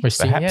wristy,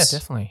 perhaps. Yeah,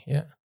 definitely,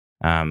 yeah.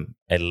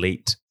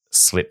 Elite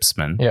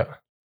slipsman. Yeah.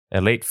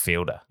 Elite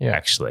fielder,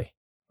 actually,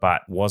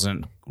 but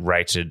wasn't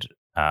rated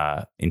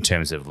in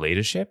terms of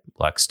leadership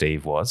like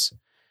Steve was,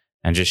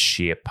 and just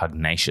sheer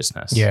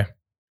pugnaciousness. Yeah.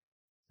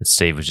 That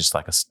Steve was just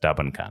like a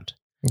stubborn cunt.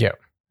 Yeah.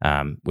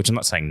 Which I'm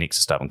not saying Nick's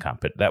a stubborn cunt,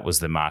 but that was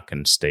the Mark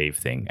and Steve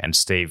thing. And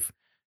Steve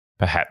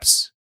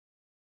perhaps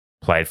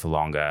played for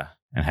longer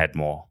and had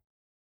more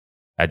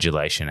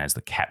adulation as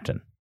the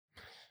captain.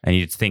 And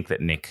you'd think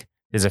that Nick,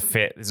 there's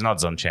an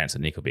odds-on chance that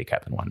Nick will be a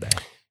captain one day.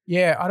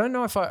 Yeah, I don't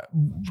know if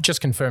just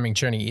confirming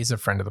Cherney is a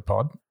friend of the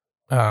pod.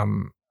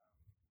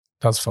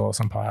 Does follow us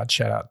on Pod.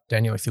 Shout out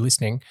Daniel if you're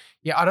listening.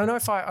 Yeah, I don't know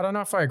if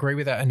I agree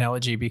with that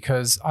analogy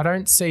because I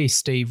don't see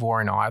Steve Waugh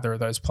in either of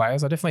those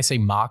players. I definitely see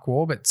Mark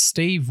Waugh, but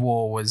Steve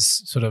Waugh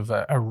was sort of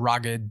a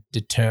rugged,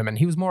 determined.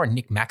 He was more a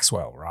Nick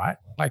Maxwell, right?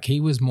 Like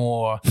he was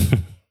more,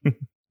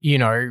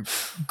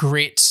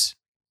 grit,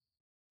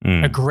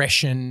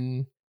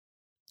 aggression,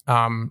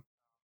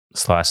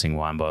 slicing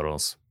wine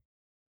bottles.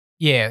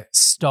 Yeah,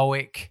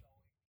 stoic.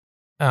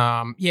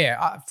 I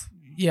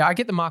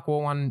get the Mark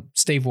Waugh one.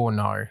 Steve Waugh,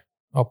 no.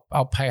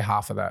 I'll pay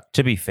half of that.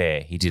 To be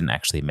fair, he didn't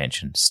actually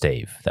mention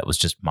Steve. That was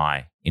just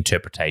my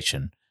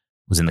interpretation.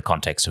 Was in the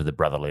context of the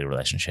brotherly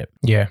relationship.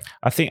 Yeah,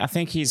 I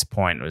think his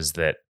point was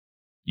that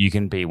you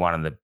can be one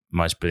of the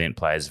most brilliant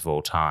players of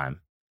all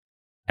time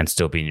and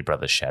still be in your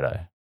brother's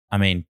shadow. I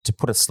mean, to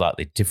put a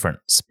slightly different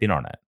spin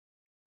on it,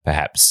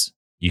 perhaps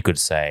you could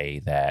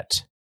say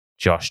that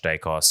Josh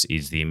Dacos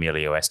is the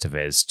Emilio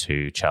Estevez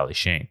to Charlie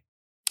Sheen.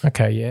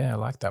 Okay, yeah, I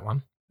like that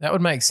one. That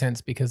would make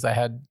sense because they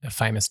had a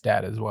famous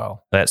dad as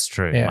well. That's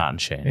true, yeah. Martin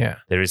Sheen. Yeah.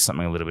 There is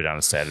something a little bit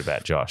understated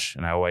about Josh.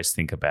 And I always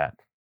think about,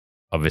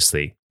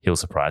 obviously, He'll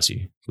Surprise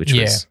You, which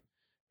was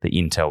the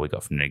intel we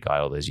got from the guy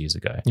all those years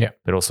ago. Yeah.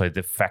 But also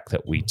the fact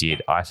that we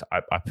did, I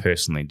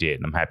personally did,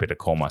 and I'm happy to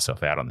call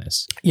myself out on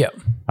this. Yeah.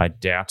 I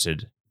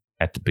doubted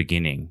at the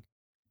beginning,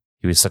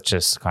 he was such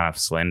a kind of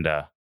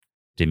slender,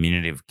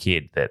 diminutive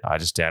kid that I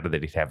just doubted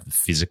that he'd have the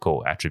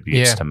physical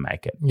attributes to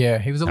make it. Yeah,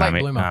 he was a late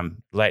bloomer.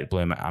 Late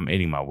bloomer. I'm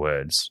eating my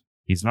words.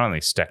 He's not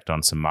only stacked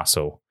on some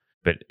muscle,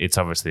 but it's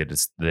obviously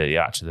the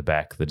arch of the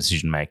back, the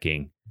decision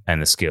making,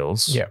 and the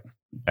skills. Yeah,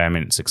 I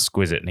mean it's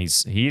exquisite, and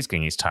he is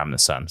getting his time in the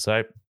sun.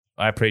 So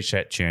I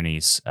appreciate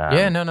Cherney's.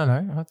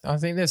 No. I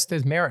think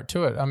there's merit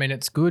to it. I mean,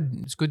 it's good.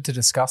 It's good to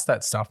discuss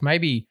that stuff.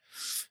 Maybe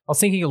I was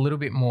thinking a little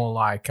bit more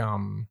like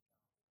the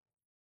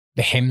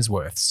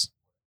Hemsworths,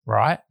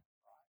 right?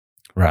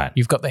 Right.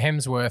 You've got the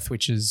Hemsworth,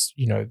 which is,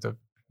 the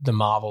the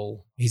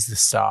Marvel, he's the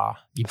star.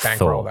 You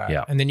bankroll that.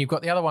 Yeah. And then you've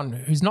got the other one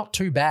who's not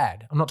too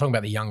bad. I'm not talking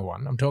about the younger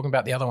one. I'm talking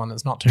about the other one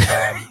that's not too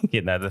bad.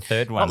 The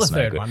third one's not the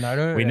third no good. one.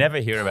 No. We never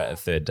hear about the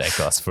third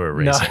Dacos for a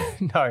reason.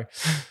 No.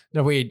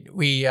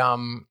 We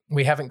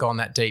haven't gone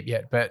that deep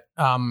yet. But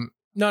no,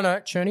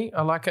 Cherny,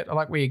 I like it. I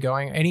like where you're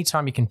going.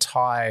 Anytime you can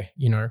tie,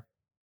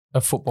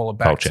 a footballer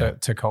back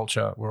to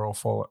culture, we're all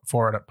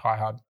for it at Pie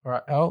Hard. All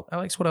right,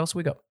 Alex, what else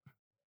we got?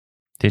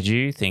 Did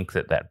you think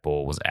that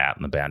ball was out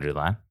in the boundary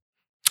line?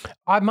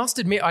 I must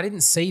admit, I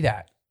didn't see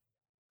that.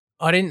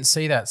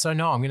 So,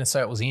 no, I'm going to say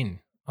it was in.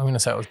 I'm going to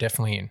say it was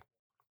definitely in.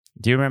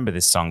 Do you remember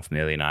this song from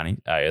the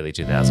early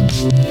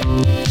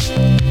 2000s?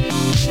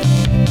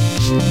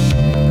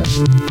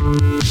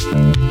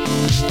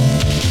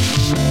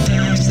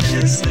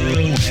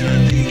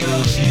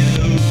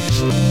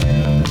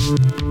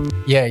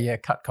 Yeah,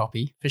 cut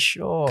copy, for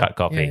sure. Cut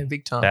copy. Yeah,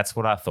 big time. That's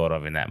what I thought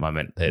of in that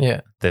moment.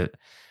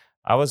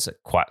 I was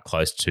quite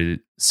close to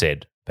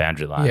said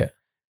boundary line. Yeah.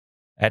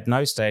 At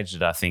no stage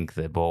did I think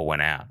the ball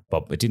went out.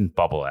 It didn't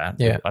bobble out.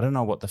 Yeah. I don't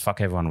know what the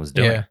fuck everyone was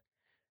doing. Yeah.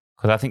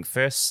 Because I think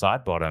first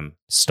side bottom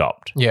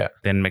stopped. Yeah.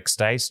 Then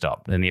McStay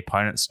stopped. Then the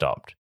opponent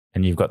stopped.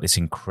 And you've got this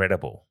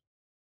incredible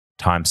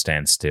time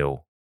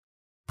standstill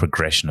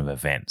progression of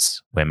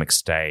events where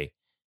McStay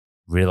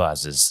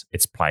realises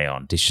it's play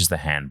on, dishes the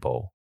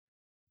handball.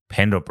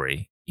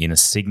 Pendlebury, in a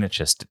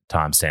signature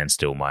time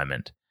standstill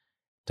moment,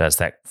 does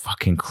that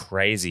fucking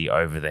crazy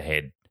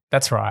over-the-head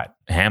That's right.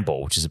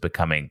 handball, which is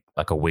becoming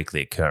like a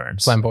weekly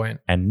occurrence.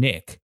 Flamboyant. And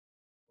Nick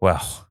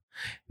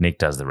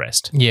does the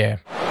rest. Yeah.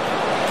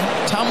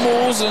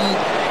 Tumbles and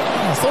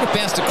I thought it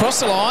bounced across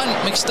the line.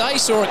 McStay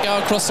saw it go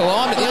across the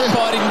line, but the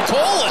umpire didn't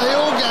call it. They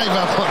all gave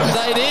up on it.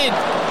 They did.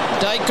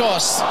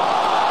 Dacos.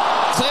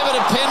 Clever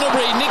to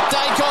Pendlebury. Nick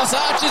Dacos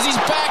arches his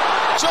back.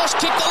 Josh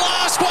kicked the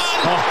last one.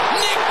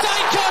 Nick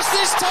Dacos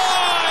this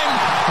time.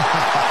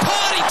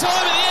 Party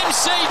time at the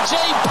MCG.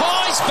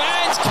 Pies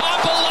fans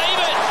can't believe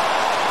it.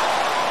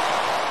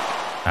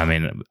 I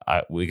mean,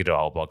 we could do a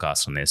whole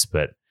podcast on this,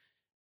 but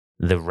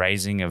the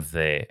raising of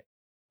the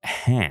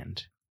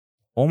hand,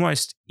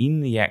 almost in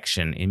the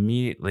action,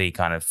 immediately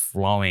kind of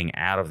flowing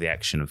out of the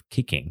action of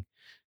kicking,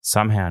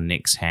 somehow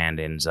Nick's hand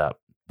ends up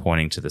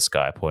pointing to the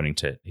sky, pointing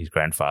to his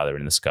grandfather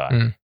in the sky.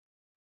 Mm.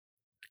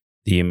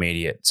 The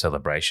immediate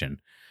celebration.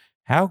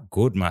 How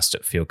good must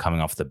it feel coming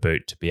off the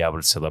boot to be able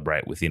to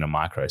celebrate within a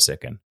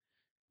microsecond?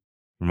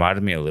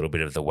 Reminded me a little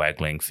bit of the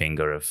waggling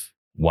finger of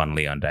one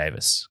Leon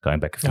Davis going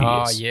back a few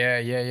years. Oh,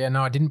 yeah.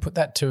 No, I didn't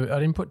put two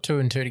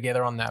and two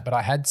together on that, but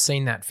I had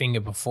seen that finger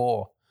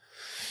before.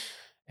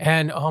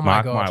 And oh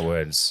my God. Mark my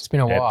words. It's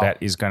been a while. That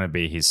is going to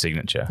be his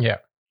signature. Yeah.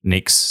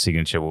 Nick's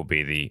signature will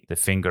be the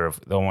finger of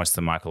almost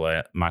the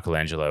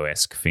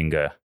Michelangelo-esque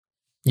finger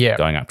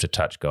going up to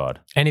touch God.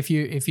 And if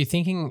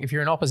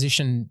you're an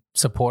opposition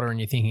supporter and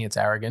you're thinking it's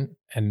arrogant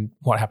and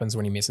what happens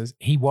when he misses,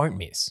 he won't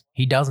miss.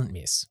 He doesn't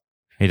miss.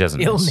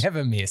 He'll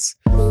never miss.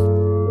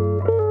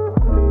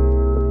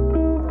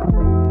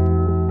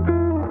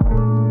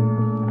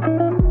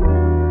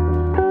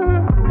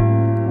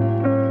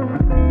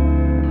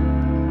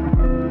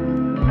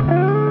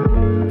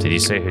 Did you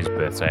see whose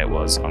birthday it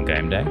was on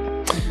game day?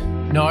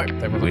 No.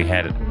 We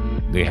had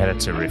a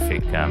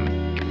terrific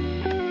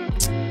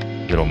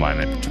little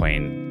moment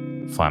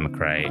between Fly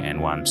McRae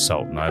and one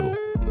Salt Noble.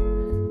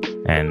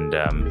 And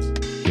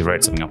he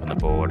wrote something up on the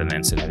board and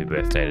then said happy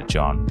birthday to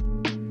John.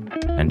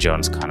 And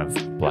John's kind of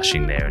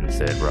blushing there in the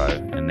third row.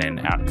 And then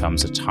out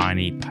comes a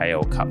tiny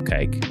pale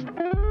cupcake.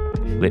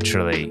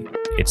 Literally,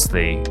 it's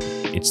the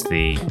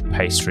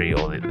pastry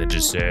or the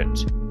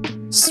dessert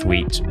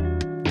sweet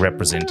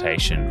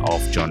representation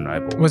of John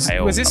Noble. Was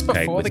this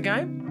before the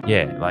game?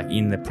 Yeah, like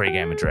in the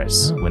pre-game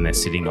address when they're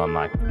sitting on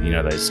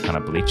those kind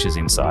of bleachers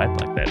inside,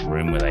 like that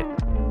room where they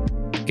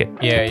get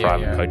the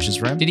private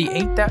coach's room. Did he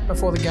eat that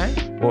before the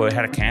game? Well, it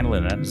had a candle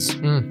in it. It was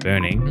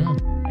burning.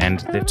 And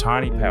the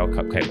tiny pale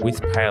cupcake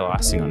with pale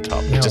icing on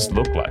top. It just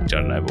looked like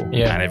John Noble.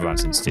 Yeah. And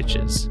everyone's in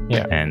stitches.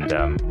 Yeah. And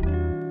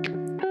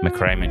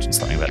McRae mentioned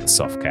something about the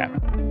soft cap,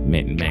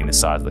 meaning the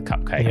size of the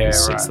cupcake. Yeah,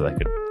 right. right. So they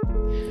could...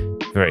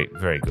 Very,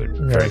 very good.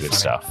 Very good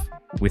stuff.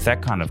 With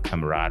that kind of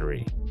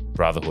camaraderie,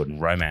 brotherhood,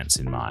 and romance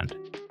in mind,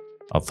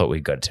 I thought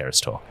we'd go to Terrace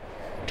Talk.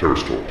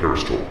 Terrace Talk.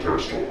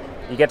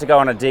 You get to go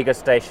on a Digger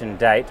Station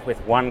date with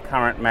one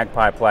current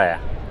Magpie player.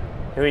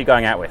 Who are you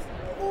going out with?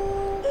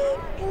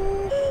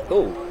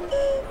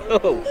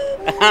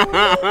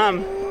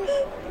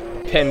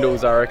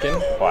 Pendles, I reckon.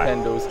 Why?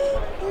 Pendles.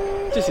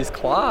 Just his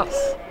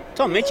class.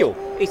 Tom Mitchell.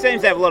 He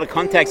seems to have a lot of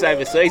contacts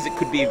overseas that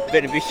could be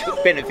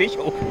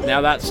beneficial.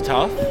 Now that's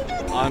tough.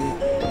 I'm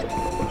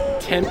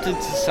tempted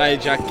to say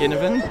Jack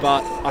Ginnivan,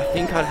 but I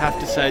think I'd have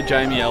to say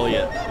Jamie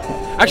Elliott.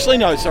 Actually,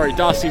 no, sorry,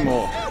 Darcy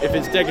Moore. If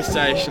it's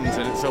degustations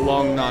and it's a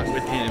long night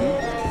with him,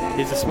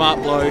 he's a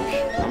smart bloke.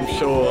 I'm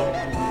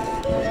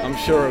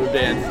sure it would be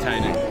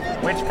entertaining.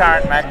 Which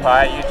current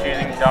Magpie are you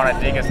choosing to go on a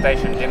Digger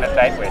Station dinner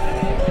date with?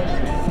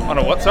 On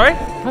a what, sorry?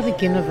 I think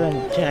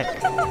Ginnivan,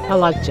 Jack. I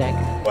like Jack.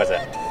 What's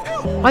it?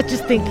 I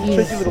just think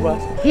he's... Cheeky little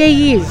bastard. Yeah,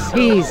 he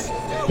is.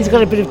 He's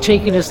got a bit of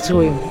cheekiness to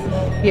him.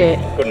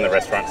 Yeah. Good in the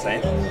restaurant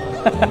scene.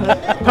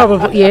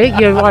 Probably, yeah,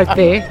 you're right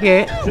there,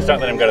 yeah. Just don't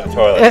let him go to the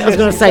toilet. I was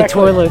going to say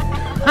toilet.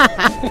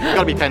 Got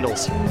to be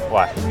Pendles.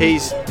 Why?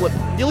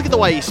 You look at the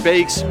way he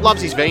speaks,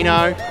 loves his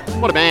vino.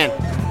 What a man.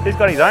 He's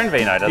got his own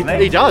vino, doesn't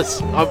he? He does.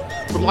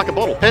 From like a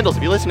bottle. Pendles,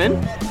 if you're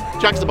listening,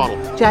 chucks the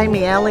bottle.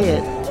 Jamie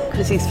Elliott,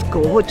 because he's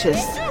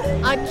gorgeous.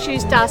 I'd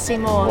choose Darcy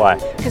Moore.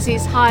 Why? Because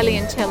he's highly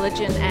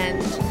intelligent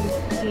and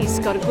he's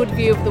got a good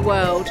view of the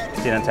world.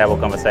 Dinner table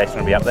conversation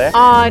will be up there.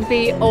 Oh, it'd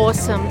be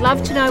awesome.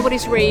 Love to know what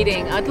he's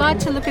reading. I'd like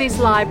to look at his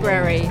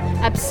library.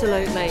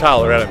 Absolutely.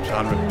 Taylor Adams,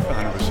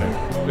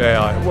 100%.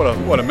 Yeah,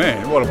 what a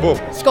man, what a book.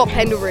 Scott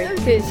Pendlebury,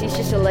 because he's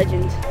just a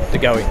legend. To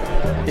go in.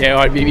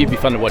 Yeah, he'd be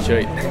fun to watch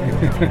eat.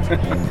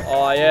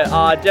 Oh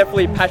yeah,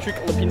 definitely Patrick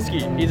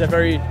Lipinski. He's a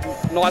very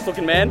nice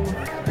looking man.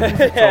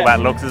 It's all about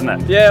looks, isn't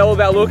it? Yeah, all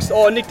about looks.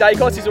 Oh, Nick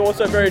Dacos is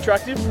also very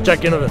attractive. Jack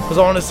Ginnivan, because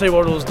I want to see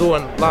what it was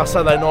doing last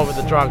Saturday night with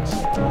the drugs.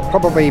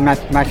 Probably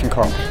Mason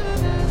Cox.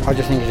 I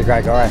just think he's a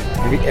great guy.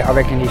 I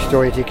reckon his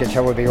stories he could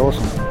tell would be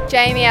awesome.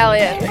 Jamie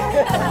Elliott,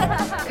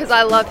 because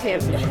I love him,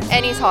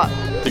 and he's hot.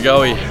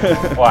 DeGoey.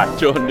 Why?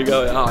 Jordan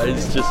DeGoey. Oh,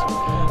 it's just...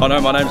 I know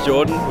my name's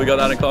Jordan. We got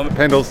that in common.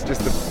 Pendle's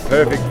just the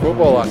perfect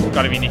footballer.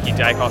 Got to be Nicky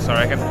Dacos,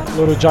 I reckon.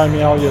 Little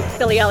Jamie Elliott.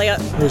 Billy Elliott.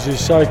 Because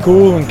he's so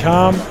cool and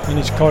calm and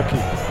he's cocky.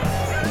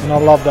 And I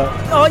love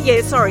that. Oh,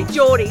 yeah, sorry,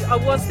 Geordie. I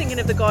was thinking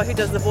of the guy who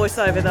does the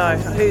voiceover, though,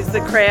 who's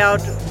the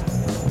crowd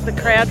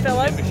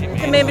fellow.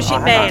 The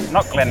membership man.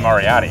 Not Glenn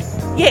Moriarty.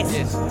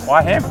 Yes.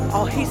 Why him?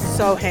 Oh, he's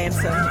so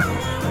handsome.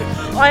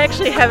 I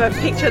actually have a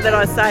picture that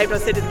I saved. I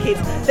said to the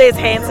kids, there's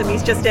handsome.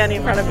 He's just down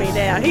in front of me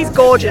now. He's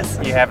gorgeous.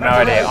 You have no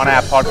idea. On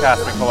our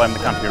podcast, we call him the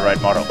country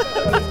road model.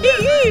 He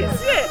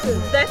is, yeah.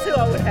 That's who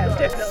I would have,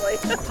 definitely.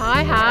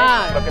 Hi,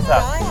 hi. Look us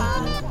up.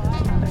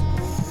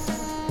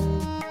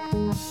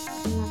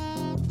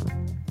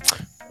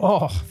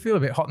 Oh, I feel a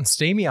bit hot and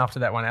steamy after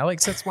that one,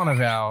 Alex. That's one of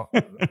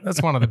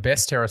the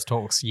best terrace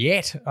talks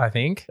yet, I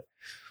think.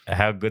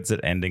 How good's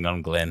it ending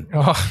on Glenn?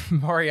 Oh,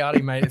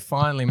 Moriarty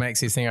finally makes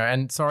his thing.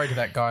 And sorry to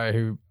that guy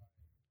who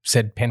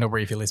said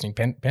Pendlebury if you're listening.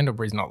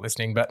 Pendlebury's not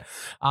listening, but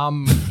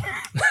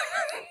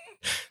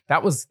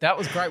that was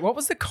great. What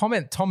was the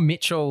comment? Tom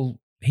Mitchell,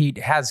 he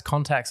has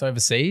contacts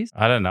overseas.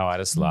 I don't know. I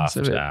just laughed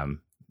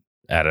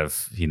out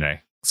of,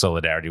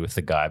 solidarity with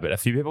the guy. But a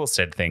few people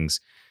said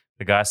things.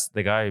 The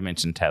guy who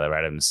mentioned Taylor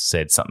Adams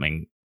said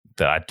something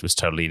that was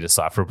totally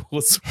indecipherable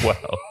as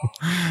well.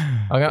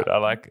 Okay. But I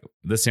like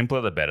the simpler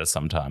the better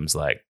sometimes.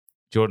 Like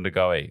Jordan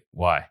DeGoey,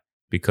 why?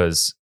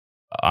 Because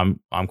I'm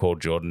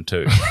called Jordan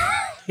too.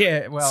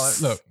 Yeah, well,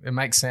 look, it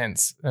makes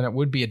sense. And it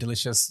would be a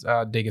delicious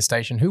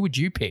degustation. Who would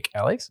you pick,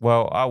 Alex?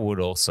 Well, I would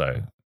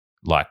also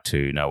like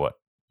to know what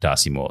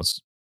Darcy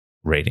Moore's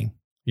reading.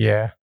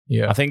 Yeah.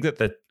 I think that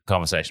the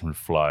conversation would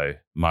flow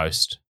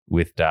most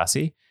with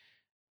Darcy.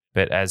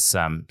 But as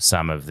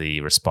some of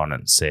the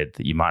respondents said,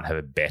 that you might have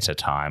a better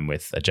time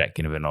with a Jack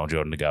Ginnivan or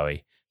Jordan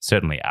DeGoey,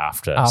 certainly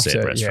after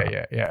said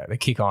restaurant. Yeah, the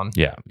kick on.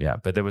 Yeah.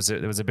 But there was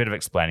a bit of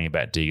explaining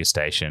about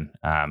degustation.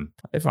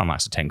 Everyone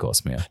likes a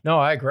 10-course meal. No,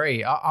 I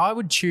agree. I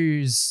would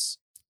choose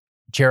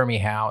Jeremy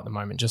Howe at the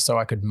moment just so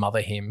I could mother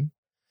him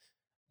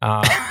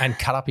and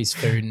cut up his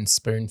food and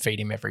spoon feed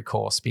him every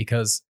course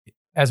because,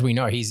 as we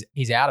know, he's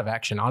out of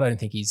action. I don't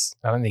think he's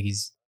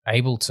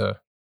able to.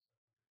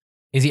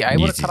 Is he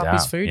able to cut up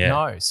his food? Yeah.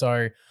 No.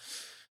 So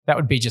that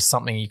would be just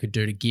something you could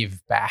do to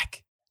give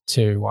back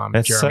to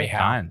That's Jeremy so Howe.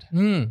 kind.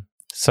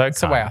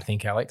 That's the way I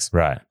think, Alex.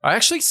 Right. I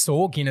actually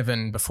saw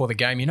Ginnivan before the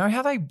game. You know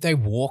how they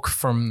walk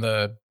from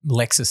the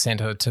Lexus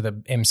Centre to the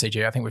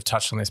MCG? I think we've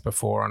touched on this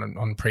before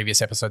on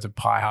previous episodes of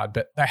Pie Hard,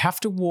 but they have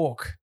to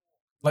walk.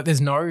 Like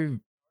there's no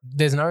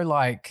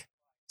like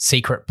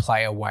secret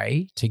player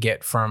way to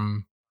get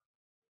from,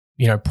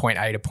 point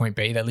A to point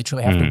B. They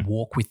literally have to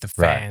walk with the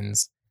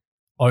fans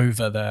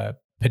over the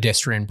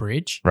pedestrian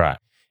bridge. Right.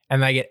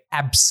 And they get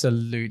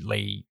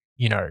absolutely,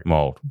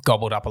 mauled,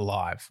 gobbled up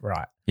alive.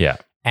 Right. Yeah.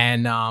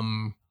 And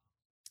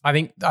I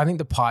think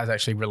the Pies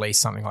actually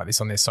released something like this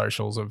on their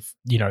socials of,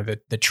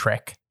 the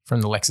trek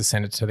from the Lexus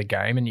Centre to the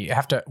game. And you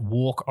have to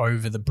walk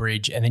over the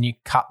bridge and then you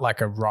cut like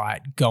a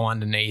right, go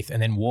underneath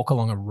and then walk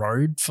along a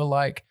road for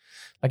like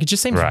it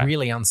just seems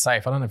really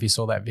unsafe. I don't know if you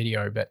saw that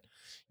video, but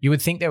you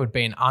would think there would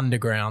be an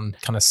underground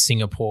kind of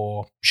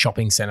Singapore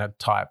shopping centre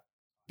type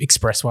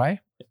expressway.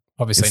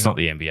 Obviously it's not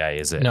the NBA,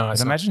 is it? No.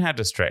 It's imagine how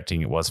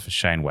distracting it was for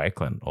Shane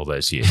Wakeland all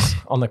those years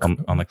on the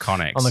Connex. On the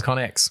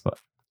Connex.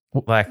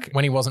 Like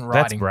when he wasn't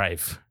riding. That's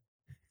brave.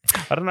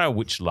 I don't know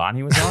which line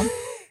he was on,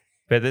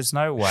 but there's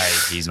no way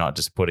he's not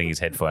just putting his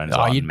headphones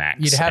on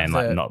max and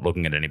not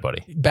looking at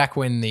anybody. Back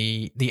when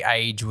the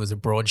age was a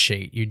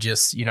broadsheet, you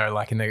just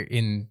like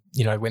when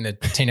the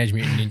Teenage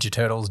Mutant Ninja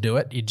Turtles do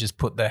it, you just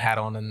put the hat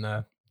on and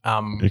the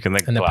you can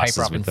and the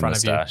paper up in front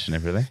of you and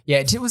everything.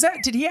 Yeah,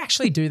 did he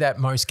actually do that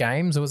most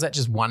games, or was that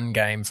just one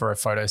game for a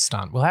photo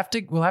stunt? We'll have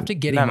to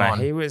get him on.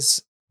 He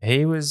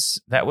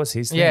was that was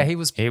his thing. Yeah, he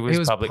was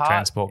public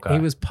transport guy. He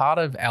was part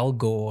of Al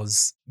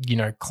Gore's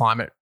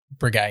climate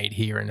brigade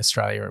here in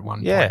Australia at one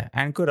point. Yeah,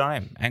 and good on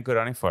him,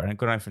 for it, and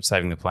good on him for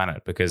saving the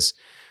planet. Because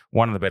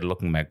one of the better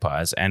looking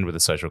magpies and with a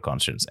social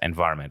conscience,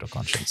 environmental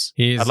conscience.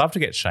 I'd love to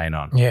get Shane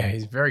on. Yeah,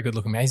 he's a very good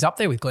looking man. He's up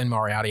there with Glenn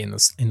Moriarty in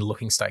the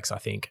looking stakes, I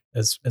think.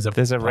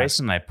 There's a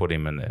reason they put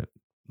him in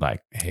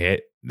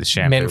the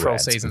shampoo Men for all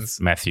ads seasons.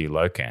 with Matthew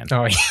Locan.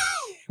 Oh, yeah.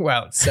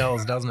 Well, it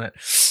sells, doesn't it?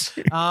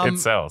 It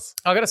sells.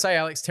 I got to say,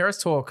 Alex,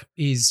 Terrace Talk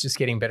is just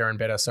getting better and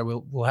better,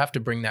 so we'll have to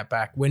bring that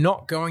back. We're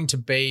not going to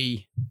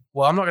be.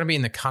 Well, I'm not going to be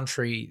in the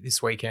country this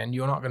weekend.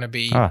 You're not going to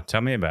be. Oh, tell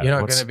me about it. You're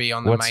not going to be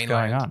on the mainland. What's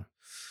going on?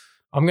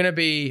 I'm going to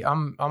be.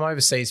 I'm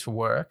overseas for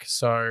work,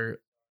 so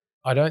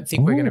I don't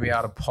think we're going to be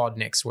able to pod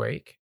next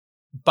week.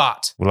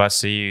 But will I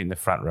see you in the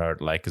front row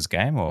at Lakers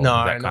game? Or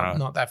no,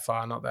 not that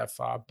far. Not that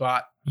far.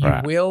 But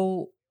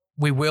will.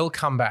 We will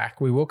come back.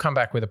 We will come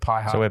back with a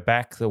pie hut. So we're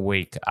back the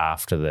week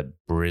after the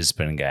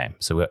Brisbane game.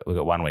 So we've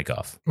got 1 week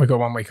off. We've got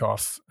 1 week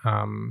off.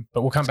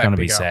 But we'll come back bigger. It's going to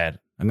be sad.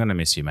 I'm going to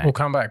miss you, mate. We'll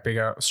come back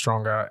bigger,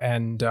 stronger.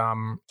 And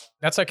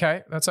that's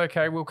okay. That's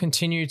okay. We'll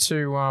continue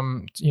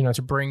to,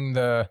 to bring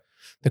the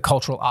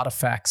cultural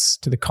artifacts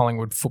to the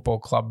Collingwood Football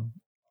Club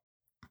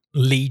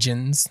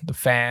legions, the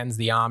fans,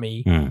 the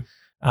army.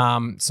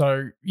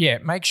 So, yeah,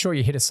 make sure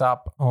you hit us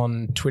up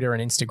on Twitter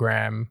and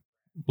Instagram.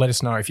 Let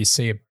us know if you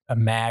see a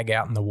mag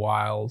out in the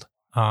wild,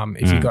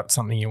 if you've got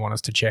something you want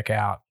us to check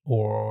out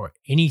or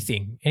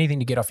anything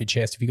to get off your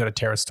chest. If you've got a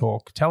Terrace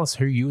Talk, tell us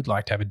who you would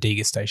like to have a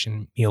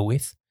degustation meal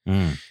with.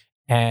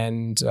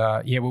 And,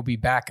 we'll be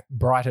back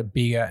brighter,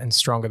 bigger and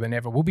stronger than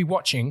ever. We'll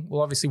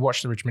obviously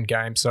watch the Richmond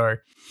game. So,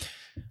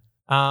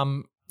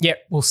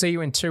 we'll see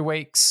you in 2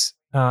 weeks.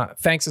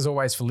 Thanks as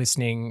always for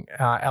listening.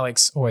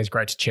 Alex, always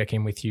great to check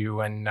in with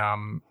you. And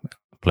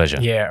pleasure.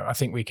 Yeah, I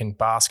think we can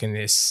bask in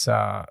this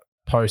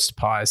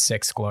post-Pies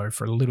sex glow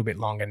for a little bit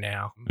longer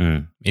now.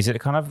 Is it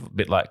kind of a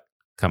bit like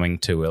coming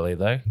too early,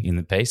 though, in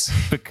the piece?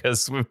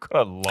 Because we've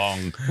got a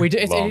long I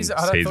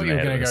thought you were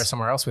going to go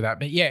somewhere else with that.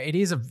 But yeah, it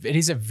is a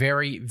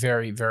very,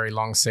 very, very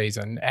long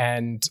season.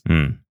 And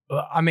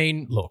I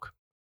mean, look,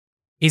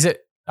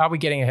 are we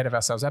getting ahead of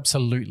ourselves?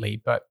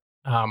 Absolutely. But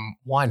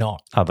why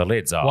not? Oh, the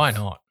lid's off. Why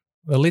not?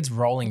 The lid's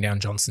rolling down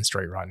Johnston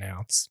Street right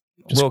now. It's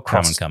just will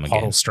come and come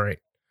again. Hoddle Street.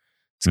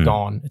 It's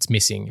gone. It's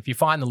missing. If you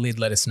find the lid,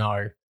 let us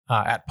know.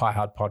 At Pie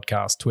Hard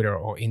Podcast, Twitter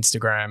or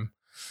Instagram.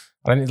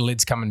 I don't think the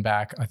lid's coming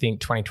back. I think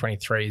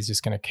 2023 is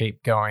just going to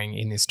keep going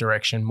in this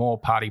direction. More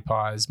party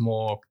pies,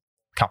 more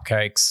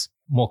cupcakes,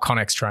 more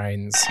Connex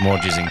trains. More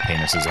jizzing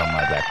penises on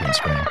my background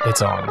screen.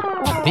 It's on.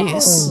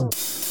 This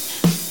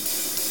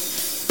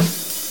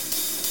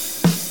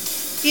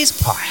is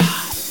Pie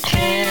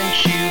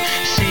Hard.